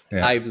because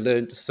yeah, I've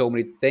learned so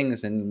many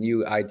things and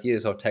new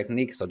ideas or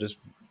techniques or just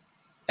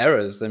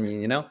errors. I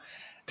mean,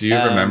 Do you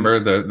Um, remember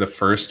the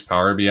first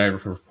Power BI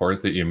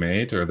report that you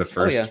made, or the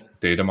oh yeah, first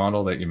data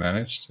model that you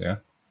managed? Yeah.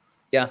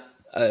 yeah,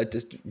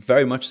 just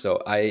very much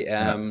so. I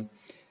Yeah.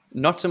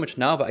 not so much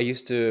now, but I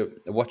used to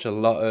watch a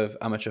lot of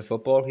amateur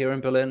football here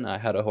in Berlin. I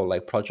had a whole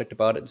like project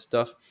about it and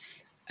stuff,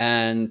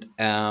 and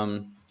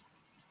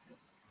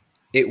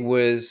it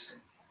was.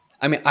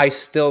 I mean, I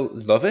still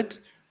love it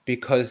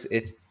because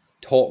it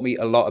taught me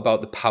a lot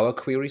about the Power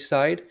Query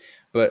side,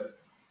 but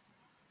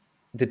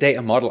the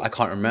data model I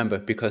can't remember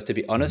because, to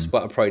be honest, Mhm.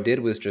 what I probably did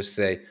was just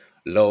say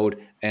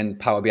load, and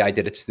Power BI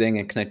did its thing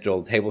and connected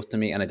all the tables to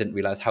me, and I didn't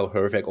realize how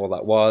horrific all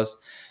that was.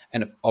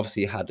 And it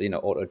obviously had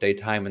auto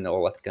datetime and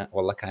all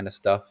that kind of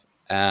stuff.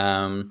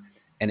 And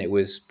it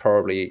was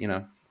probably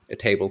a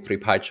table, three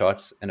pie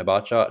charts, and a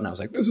bar chart, and I was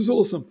like, this is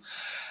awesome.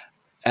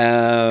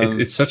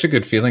 It's such a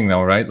good feeling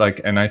though, right?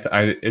 Like, and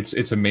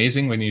it's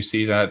amazing when you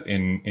see that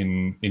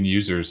in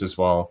users as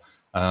well.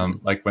 Mm,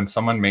 Like when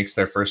someone makes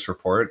their first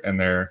report and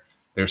they're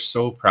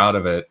so proud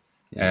of it,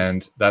 yeah,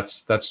 and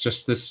that's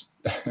just this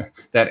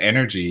that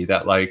energy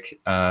that like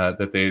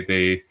that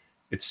they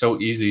it's so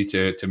easy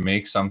to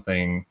make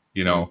something,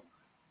 mm,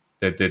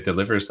 that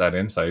delivers that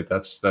insight.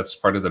 That's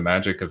part of the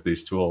magic of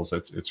these tools.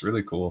 It's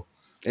really cool.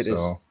 it is.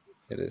 So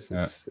It is.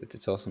 yeah,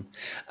 It's awesome.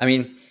 I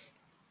mean,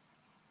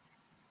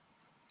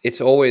 it's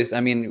always,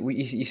 I mean,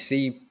 you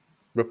see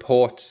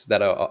reports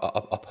that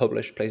are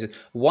published places.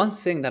 One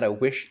thing that I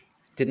wish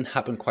didn't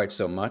happen quite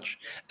so much,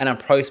 and I'm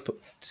probably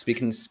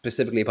speaking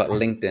specifically about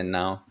LinkedIn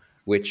now,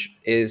 which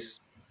is,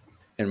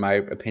 in my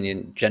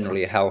opinion,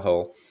 generally a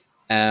hellhole.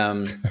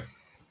 Um,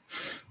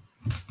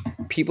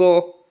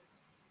 people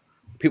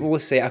people will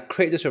say, "I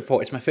created this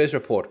report. It's my first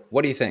report.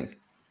 What do you think?"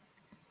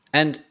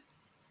 And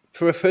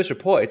for a first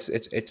report,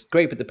 it's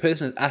great, but the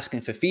person is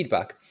asking for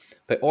feedback.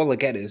 But all they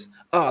get is,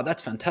 "Oh,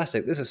 that's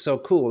fantastic. This is so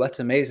cool. That's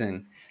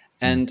amazing." mm,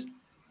 And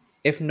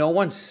if no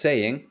one's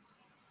saying,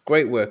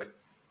 great work,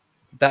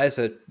 that is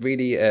a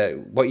really,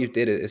 what you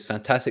did is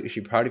fantastic. You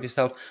should be proud of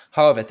yourself.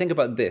 However, think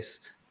about this.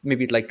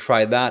 Maybe like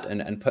try that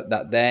and put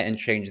that there and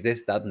change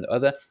this, that, and the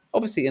other.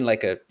 Obviously, in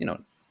like a,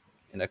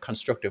 in a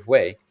constructive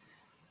way.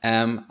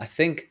 I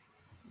think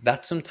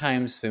that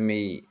sometimes for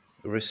me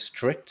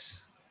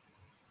restricts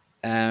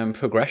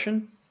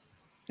progression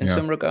in yeah.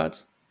 some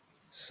regards.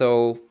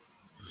 So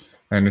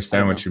I I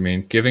understand don't what know. you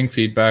mean. Giving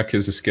feedback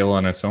is a skill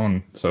on its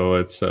own, so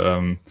it's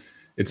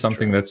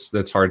something True.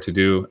 that's hard to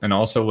do. And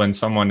also, when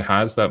someone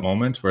has that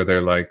moment where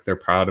they're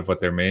proud of what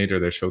they're made, or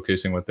they're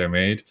showcasing what they're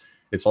made,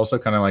 it's also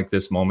kind of like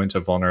this moment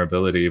of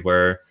vulnerability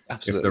where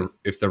Absolutely.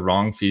 if the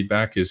wrong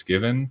feedback is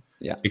given,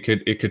 Yeah.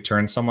 it could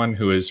turn someone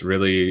who is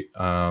really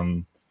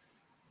an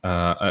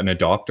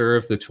adopter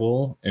of the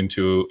tool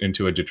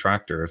into a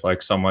detractor,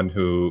 like someone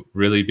who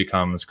really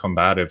becomes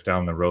combative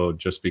down the road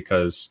just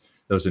because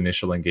those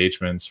initial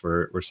engagements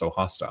were so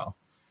hostile.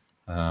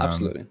 Um,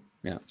 Absolutely.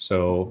 Yeah.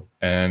 so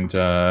and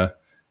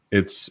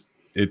it's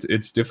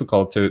it's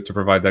difficult to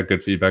provide that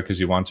good feedback because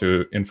you want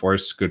to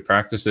enforce good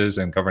practices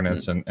and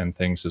governance Mm, and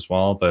things as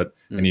well. But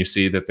and mm. you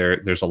see that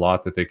there's a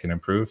lot that they can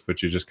improve,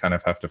 but you just kind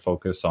of have to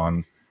focus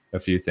on a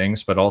few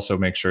things, but also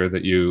make sure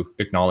that you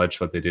acknowledge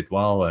what they did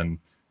well and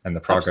the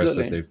progress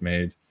that Absolutely. they've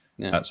made.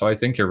 Yeah. So I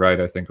think you're right.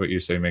 I think what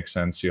you say makes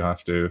sense. You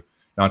have to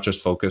not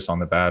just focus on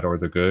the bad or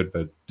the good,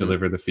 but Mm,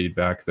 deliver the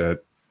feedback that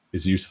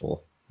is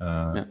useful.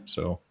 yeah.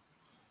 So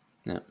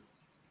Yeah.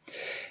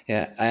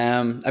 Yeah.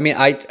 I mean,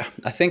 I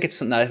think it's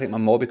something that I think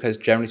more because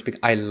generally speaking,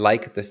 I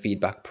like the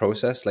feedback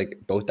process, like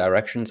both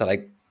directions.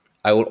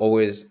 I will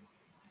always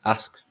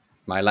ask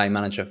my line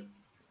manager,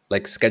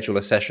 like schedule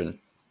a session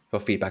for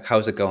feedback.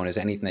 How's it going? Is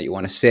there anything that you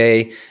want to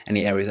say?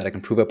 Any areas that I can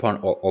improve upon?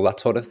 All that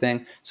sort of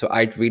thing. So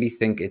I really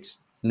think it's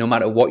no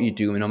matter what you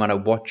do, no matter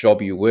what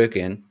job you work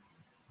in.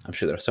 I'm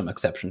sure there are some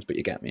exceptions, but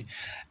you get me.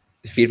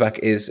 Feedback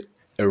is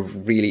a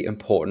really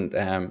important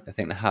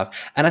thing to have,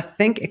 and I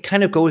think it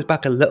kind of goes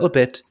back a little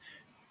bit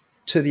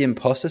to the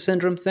imposter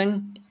syndrome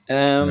thing,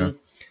 yeah,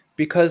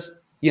 because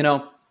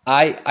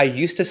I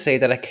used to say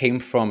that I came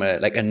from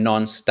a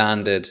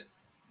non-standard,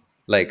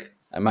 like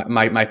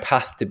my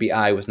path to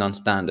BI was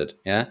non-standard.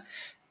 Yeah.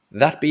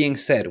 That being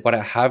said, what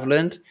I have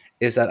learned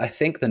is that I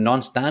think the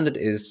non-standard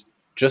is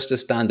just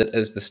as standard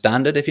as the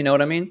standard, if you know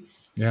what I mean,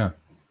 yeah,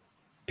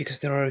 because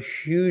there are a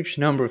huge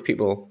number of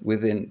people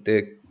within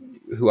the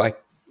who I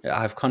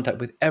have contact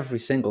with every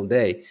single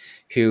day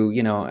who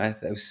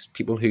those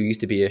people who used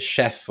to be a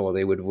chef or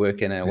they would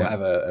work in a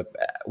yeah.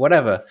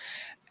 whatever,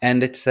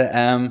 and it's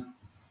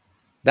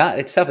that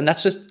itself, and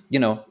that's just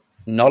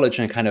knowledge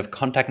and kind of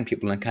contacting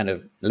people and kind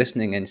of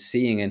listening and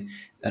seeing and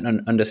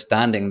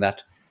understanding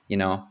that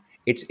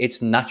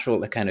it's natural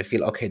to kind of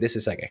feel, okay, this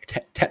is like a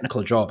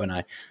technical job, and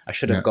I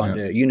should have Yeah, gone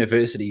yeah. to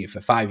university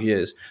for 5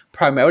 years,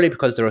 primarily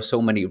because there are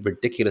so many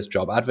ridiculous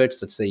job adverts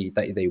that say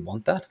that they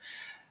want that.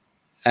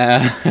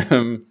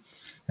 um,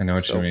 I know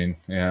what you so mean.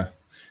 Yeah.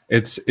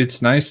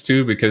 It's nice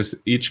too because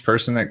each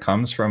person that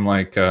comes from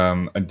like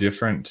a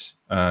different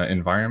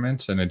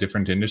environment and a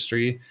different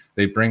industry,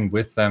 they bring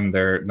with them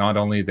their not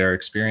only their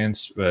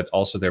experience but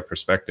also their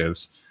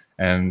perspectives.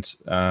 And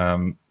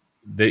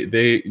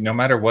they no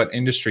matter what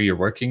industry you're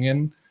working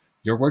in,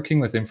 you're working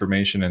with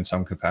information in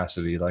some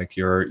capacity. Like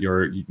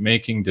you're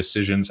making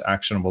decisions,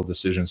 actionable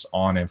decisions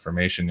on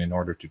information in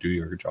order to do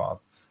your job.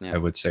 Yeah.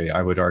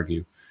 I would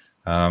argue.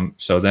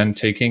 So then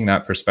taking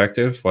that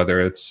perspective,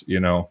 whether it's, you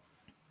know,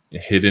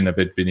 hidden a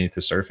bit beneath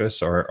the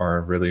surface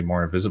or really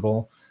more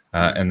visible,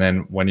 and then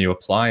when you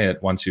apply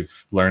it, once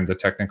you've learned the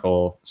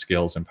technical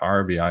skills in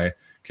Power BI,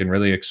 can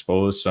really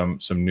expose some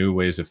new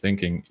ways of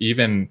thinking,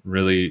 even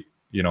really,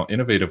 you know,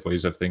 innovative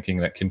ways of thinking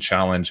that can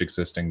challenge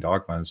existing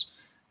dogmas.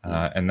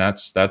 And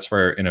that's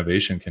where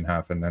innovation can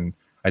happen. And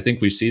I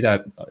think we see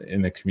that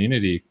in the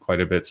community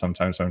quite a bit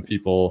sometimes when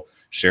people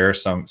share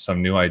some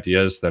new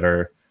ideas that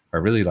are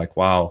really like,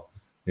 wow,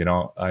 you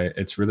know,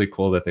 it's really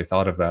cool that they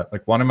thought of that.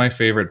 Like one of my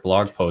favorite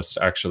blog posts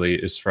actually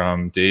is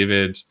from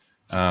David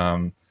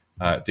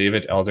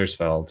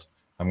Eldersfeld.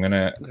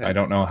 I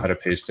don't know how to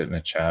paste it in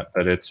the chat,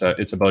 but it's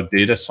about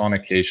data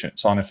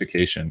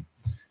sonification.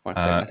 One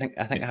second.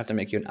 I think I have to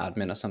make you an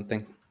admin or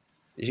something.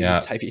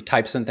 If you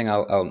type something,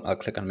 I'll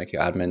click on make you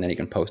admin, then you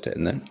can post it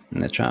in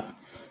the chat.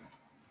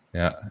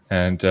 Yeah,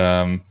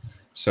 and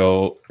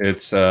so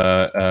it's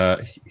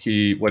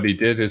what he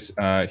did is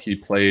he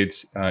played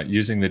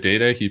using the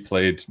data. He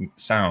played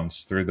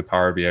sounds through the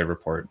Power BI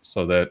report,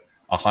 so that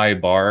a high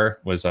bar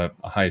was a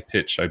high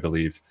pitch, I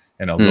believe,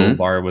 and a low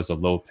bar was a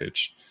low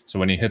pitch. So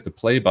when you hit the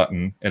play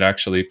button, it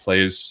actually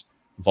plays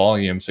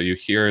volume, so you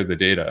hear the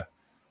data.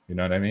 You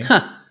know what I mean?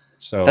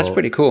 So that's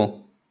pretty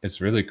cool.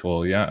 It's really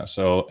cool, yeah.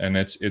 So, and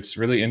it's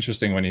really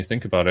interesting when you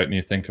think about it, and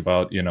you think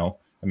about, you know,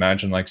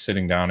 imagine like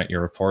sitting down at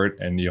your report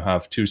and you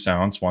have two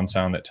sounds, one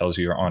sound that tells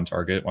you you're on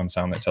target, one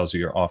sound that tells you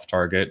you're off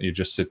target. You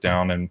just sit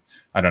down and,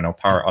 I don't know,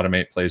 Power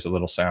Automate plays a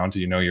little sound,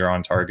 you know, you're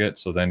on target.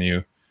 So then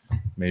you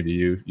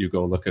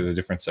go look at a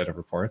different set of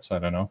reports. I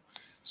don't know.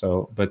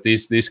 So, but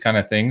these kind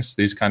of things,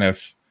 it's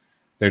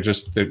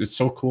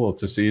so cool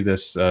to see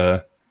this,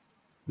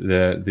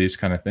 these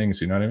kind of things,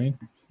 you know what I mean?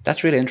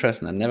 That's really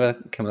interesting. I never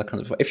came with that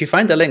concept before. If you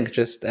find the link,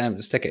 just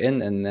stick it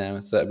in,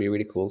 and so that'd be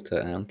really cool to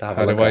have a look at.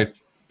 How do I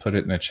put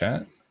it in the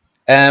chat?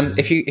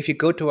 If you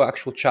go to our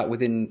actual chat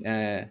within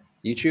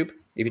YouTube,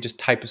 if you just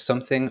type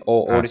something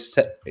or just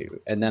set,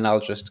 and then I'll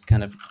just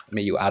kind of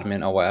make you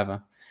admin or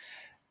whatever,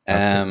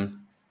 and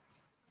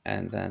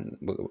then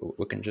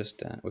we can just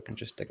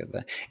stick it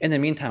there. In the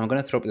meantime, I'm going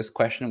to throw up this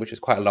question, which is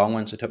quite a long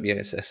one, so it took me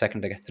a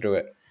second to get through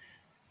it.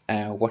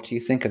 What do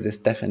you think of this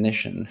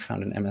definition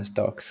found in MS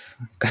Docs?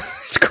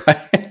 It's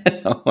quite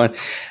a long one.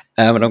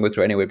 But I'll go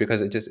through anyway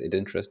because it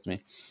interests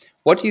me.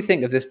 What do you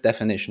think of this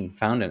definition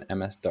found in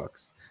MS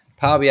Docs?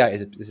 Power BI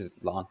is a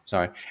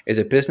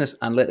business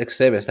analytics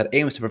service that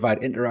aims to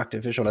provide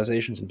interactive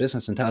visualizations and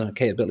business intelligence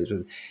capabilities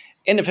with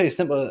interface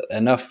simple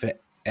enough for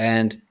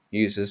end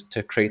users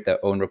to create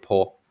their own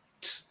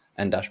reports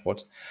and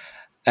dashboards.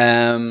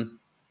 That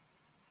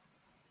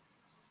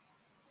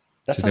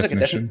sounds like a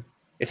definition.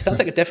 It sounds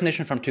like a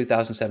definition from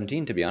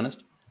 2017, to be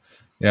honest.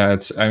 Yeah,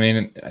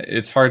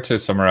 it's hard to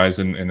summarize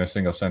in a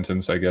single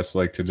sentence, I guess,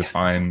 like to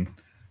define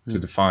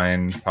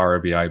Power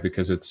BI,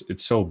 because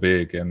it's so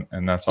big,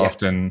 and that's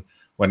often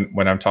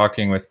when I'm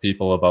talking with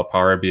people about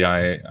Power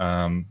BI,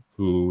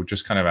 who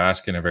just kind of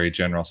ask in a very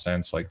general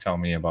sense, like, tell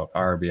me about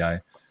Power BI.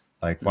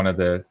 Like one of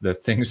the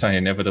things I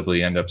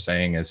inevitably end up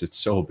saying is it's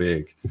so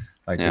big,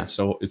 like it's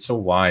so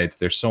wide.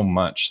 There's so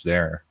much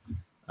there.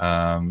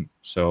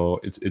 So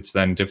it's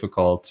then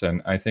difficult.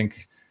 And I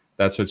think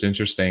that's what's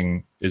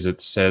interesting is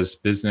it says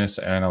business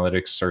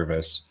analytics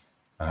service,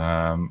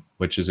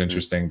 which is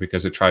interesting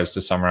because it tries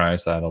to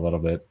summarize that a little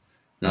bit.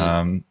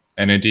 And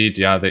indeed,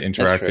 the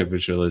interactive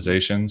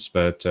visualizations,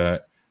 but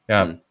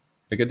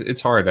like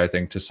it's hard, I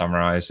think, to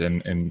summarize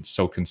in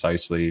so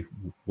concisely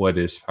what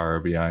is Power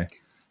BI.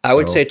 I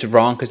would say it's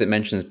wrong because it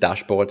mentions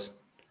dashboards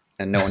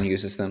and no one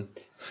uses them.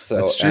 So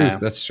that's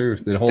true.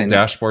 The whole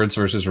dashboards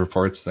versus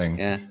reports thing.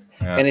 Yeah.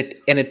 And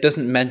it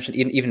doesn't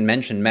even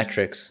mention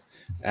metrics,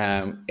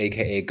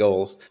 aka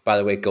goals. By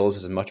the way, goals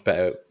is a much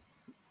better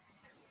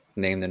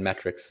name than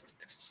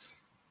metrics.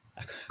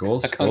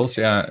 Goals, it's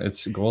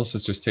goals. It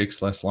just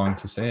takes less long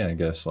to say, I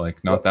guess.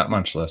 Like not that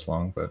much less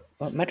long, but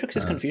metrics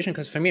is confusing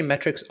because for me,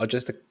 metrics are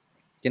just a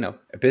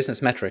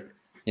business metric.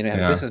 You know,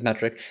 a business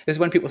metric. This is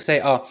when people say,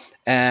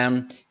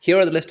 here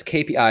are the list of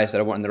KPIs that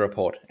I want in the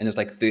report. And there's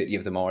like 30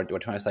 of them, or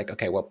it's like,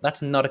 okay, well,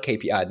 that's not a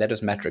KPI. That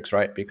is metrics,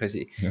 right? Because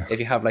if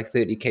you have like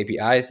 30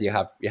 KPIs, you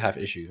have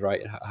issues,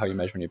 right? How you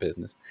measure your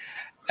business.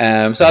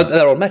 So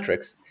they're all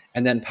metrics.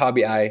 And then Power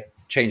BI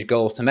changed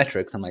goals to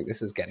metrics. I'm like,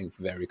 this is getting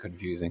very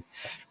confusing.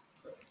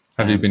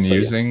 Have you been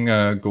using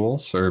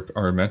goals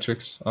or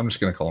metrics? I'm just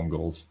going to call them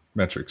goals.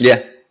 Metrics.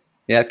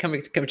 Yeah, can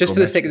we just for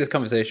the sake of this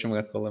conversation,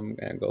 we're gonna call them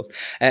goals.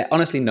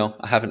 Honestly, no,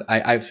 I haven't.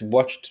 I've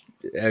watched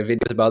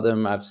videos about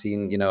them. I've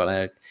seen,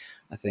 I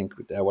think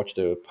I watched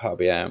the Power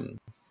BI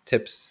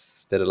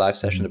tips, did a live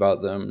session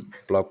about them,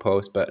 blog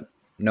post, but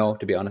no,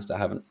 to be honest, I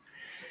haven't.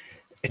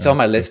 It's on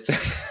my list.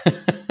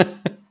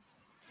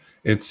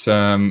 It's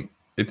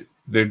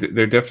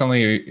they're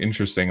definitely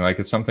interesting. Like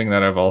it's something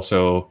that I've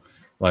also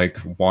like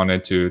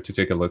wanted to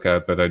take a look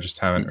at, but I just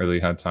haven't really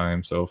had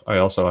time. So I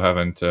also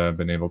haven't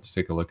been able to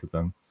take a look at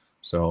them.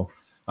 So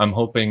I'm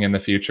hoping in the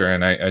future,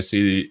 and I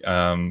see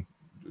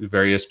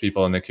various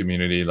people in the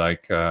community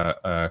like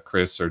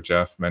Chris or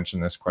Jeff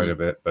mentioned this quite a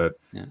bit, but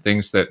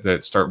things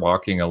that start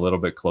walking a little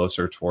bit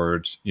closer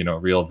towards,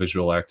 real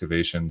visual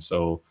activation.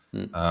 So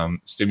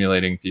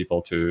stimulating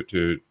people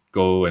to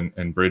go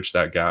and bridge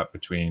that gap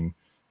between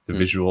the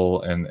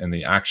visual and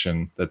the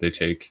action that they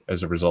take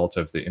as a result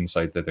of the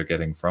insight that they're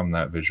getting from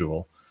that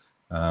visual.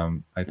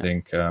 I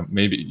think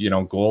maybe,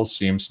 goals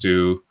seems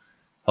to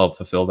help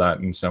fulfill that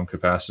in some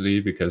capacity,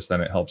 because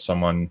then it helps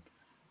someone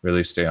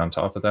really stay on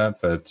top of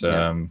that. But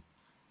so.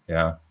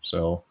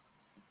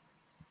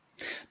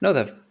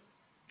 No,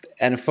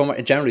 and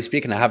from generally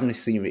speaking, I haven't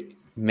seen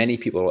many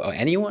people or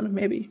anyone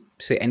maybe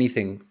say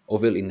anything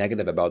overtly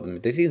negative about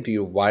them. They seem to be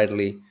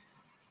widely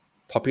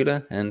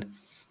popular, and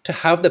to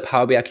have the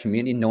Power BI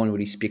community, no one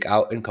really speak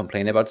out and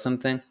complain about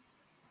something,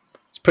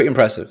 it's pretty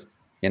impressive,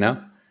 We like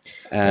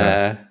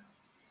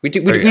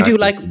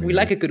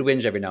a good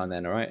whinge every now and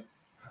then, all right?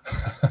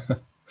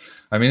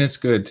 I mean, it's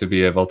good to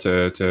be able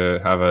to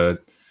have a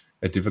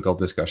difficult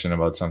discussion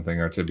about something,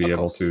 or to be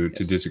able to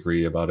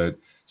disagree about it.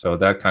 So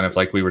that kind of,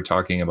 like we were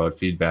talking about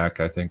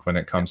feedback, I think when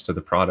it comes to the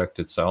product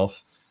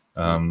itself,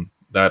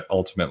 that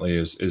ultimately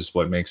is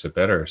what makes it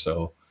better.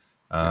 So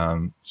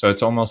so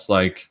it's almost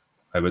like,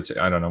 I would say,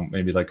 I don't know,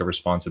 maybe like a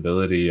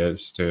responsibility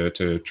is to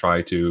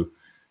try to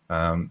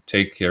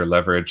take or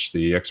leverage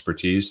the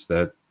expertise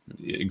that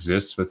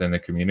exists within the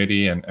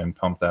community and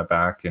pump that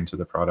back into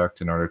the product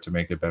in order to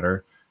make it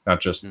better.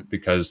 Not just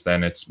because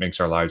then it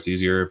makes our lives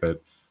easier,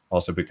 but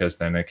also because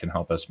then it can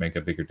help us make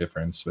a bigger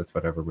difference with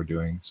whatever we're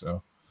doing.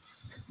 So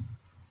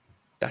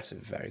that's a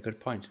very good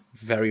point.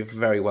 Very,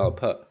 very well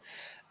put.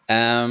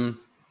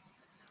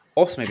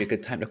 Also, maybe a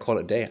good time to call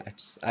it a day.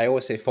 I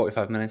always say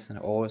 45 minutes, and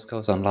it always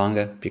goes on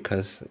longer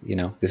because,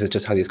 this is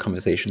just how these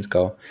conversations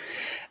go.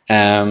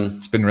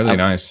 It's been really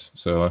nice.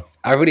 So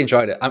I really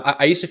enjoyed it.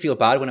 I used to feel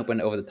bad when it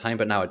went over the time,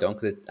 but now I don't,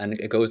 and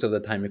it goes over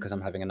the time because I'm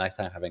having a nice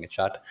time having a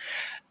chat.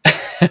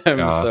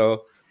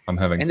 So I'm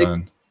having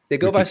fun. They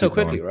go by so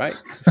quickly, right?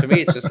 For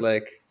me, it's just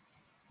like,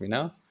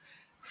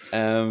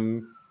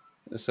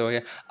 So yeah,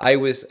 I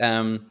was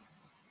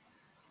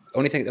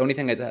only thing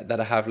that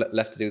I have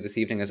left to do this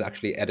evening is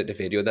actually edit the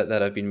video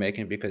that I've been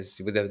making, because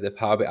with the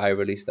Power BI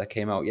release that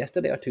came out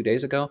yesterday or 2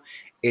 days ago,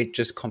 it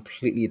just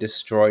completely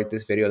destroyed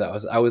this video.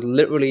 I was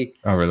literally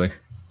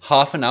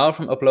half an hour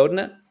from uploading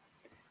it,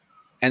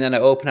 and then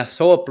I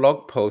saw a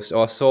blog post,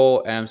 or I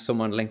saw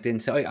someone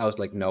LinkedIn say, I was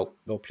like, no,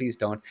 please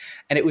don't.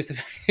 And it was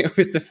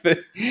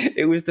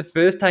the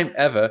first time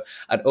ever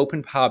I'd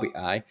opened Power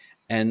BI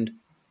and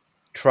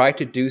try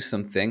to do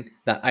something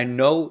that I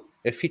know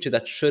a feature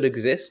that should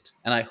exist,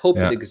 and I hoped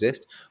it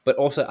exists, but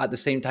also at the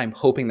same time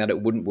hoping that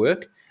it wouldn't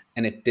work,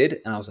 and it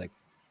did, and I was like,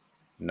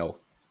 no.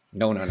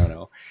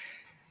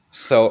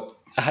 So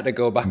I had to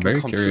go back. I'm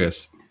very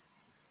curious.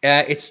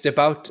 It's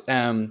about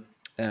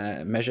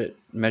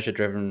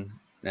measure-driven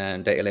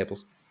data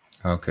labels.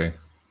 Okay.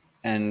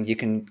 And you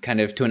can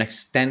kind of, to an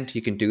extent,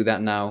 you can do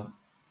that now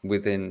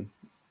within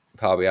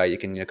Power BI. You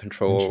can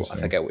control. I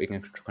forget what you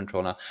can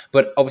control now,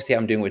 but obviously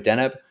I'm doing with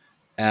Deneb.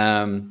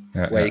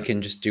 Where you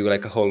can just do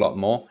like a whole lot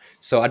more.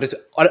 So I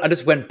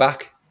just went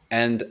back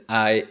and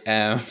I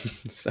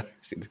sorry,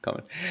 see the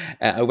comment.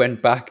 I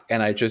went back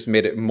and I just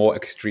made it more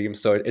extreme.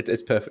 So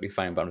it's perfectly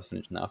fine, but I'm just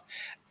finished now.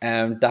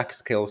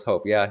 Dax kills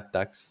hope. Yeah,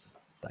 Dax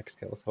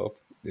kills hope.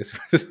 This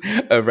was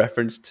a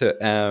reference to.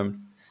 Have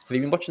you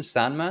been watching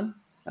Sandman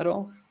at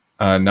all?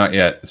 Not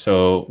yet.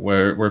 So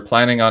we're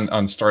planning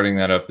on starting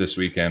that up this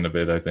weekend a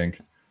bit, I think.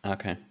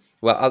 Okay.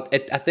 Well,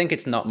 I think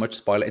it's not much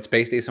spoiler. It's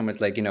basically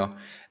someone's like,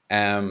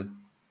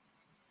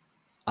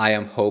 I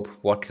am hope.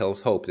 What kills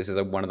hope? This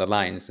is one of the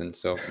lines, and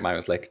so mine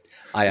was like,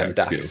 I am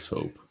Dax. Kills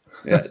hope.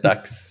 Yeah,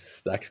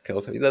 Dax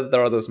kills hope.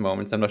 There are those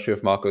moments. I'm not sure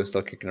if Marco is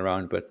still kicking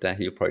around, but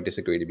he'll probably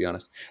disagree. To be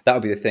honest, that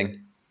would be the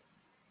thing.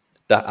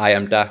 That I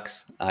am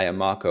Dax, I am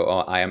Marco,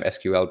 or I am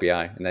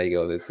SQLBI, and there you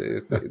go.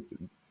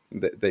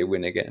 They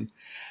win again.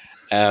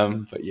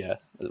 But yeah,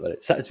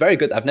 it's very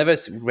good. I've never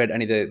read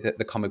any of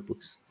the comic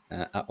books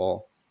at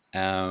all,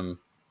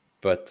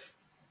 but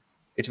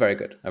it's very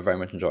good. I'm very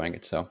much enjoying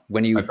it. So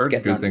when you I've heard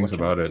good things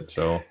about it,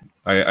 so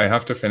I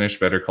have to finish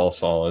Better Call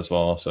Saul as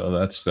well. So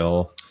that's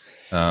still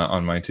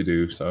on my to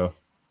do. So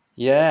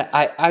yeah,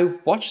 I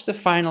watched the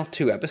final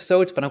 2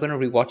 episodes, but I'm going to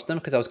rewatch them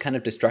because I was kind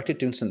of distracted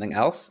doing something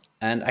else,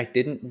 and I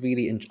didn't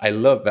really. I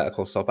love Better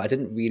Call Saul, but I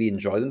didn't really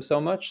enjoy them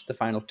so much. The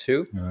final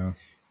 2,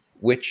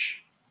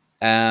 which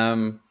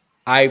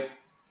I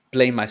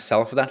blame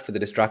myself for that, for the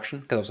distraction,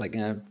 because I was like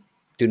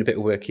doing a bit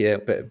of work here, a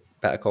bit of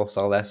Better Call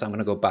Saul there, so I'm going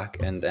to go back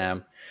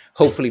and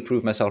hopefully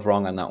prove myself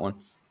wrong on that one.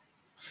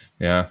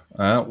 Yeah,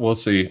 we'll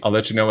see. I'll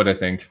let you know what I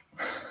think.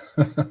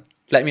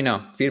 Let me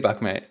know.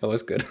 Feedback, mate.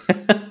 Always good.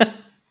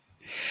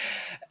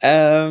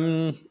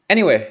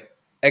 Anyway,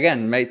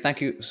 again, mate,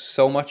 thank you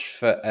so much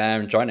for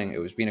joining. It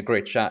was been a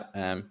great chat.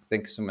 I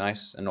think some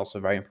nice and also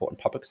very important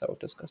topics that we've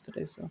discussed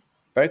today. So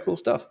very cool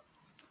stuff.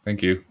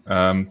 Thank you.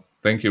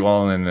 thank you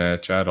all in the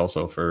chat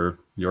also for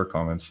your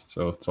comments.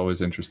 So it's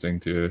always interesting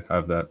to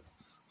have that.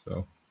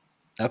 So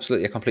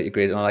Absolutely, I completely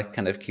agree. And that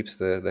kind of keeps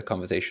the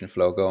conversation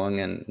flow going,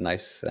 and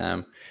nice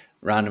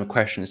random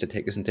questions to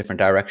take us in different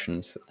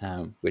directions,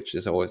 which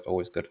is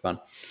always good fun.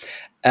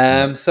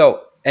 yeah,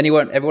 So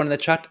everyone in the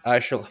chat,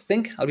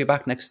 think I'll be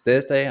back next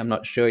Thursday. I'm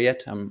not sure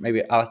yet.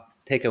 Maybe I'll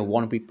take a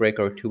 1 week break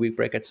or a 2 week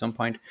break at some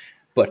point.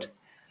 But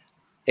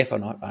if or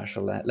not, I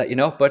shall let you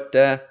know. But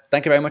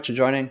thank you very much for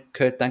joining.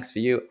 Kurt, thanks for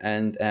you.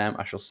 And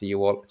I shall see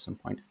you all at some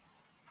point.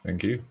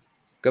 thank you.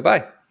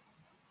 Goodbye.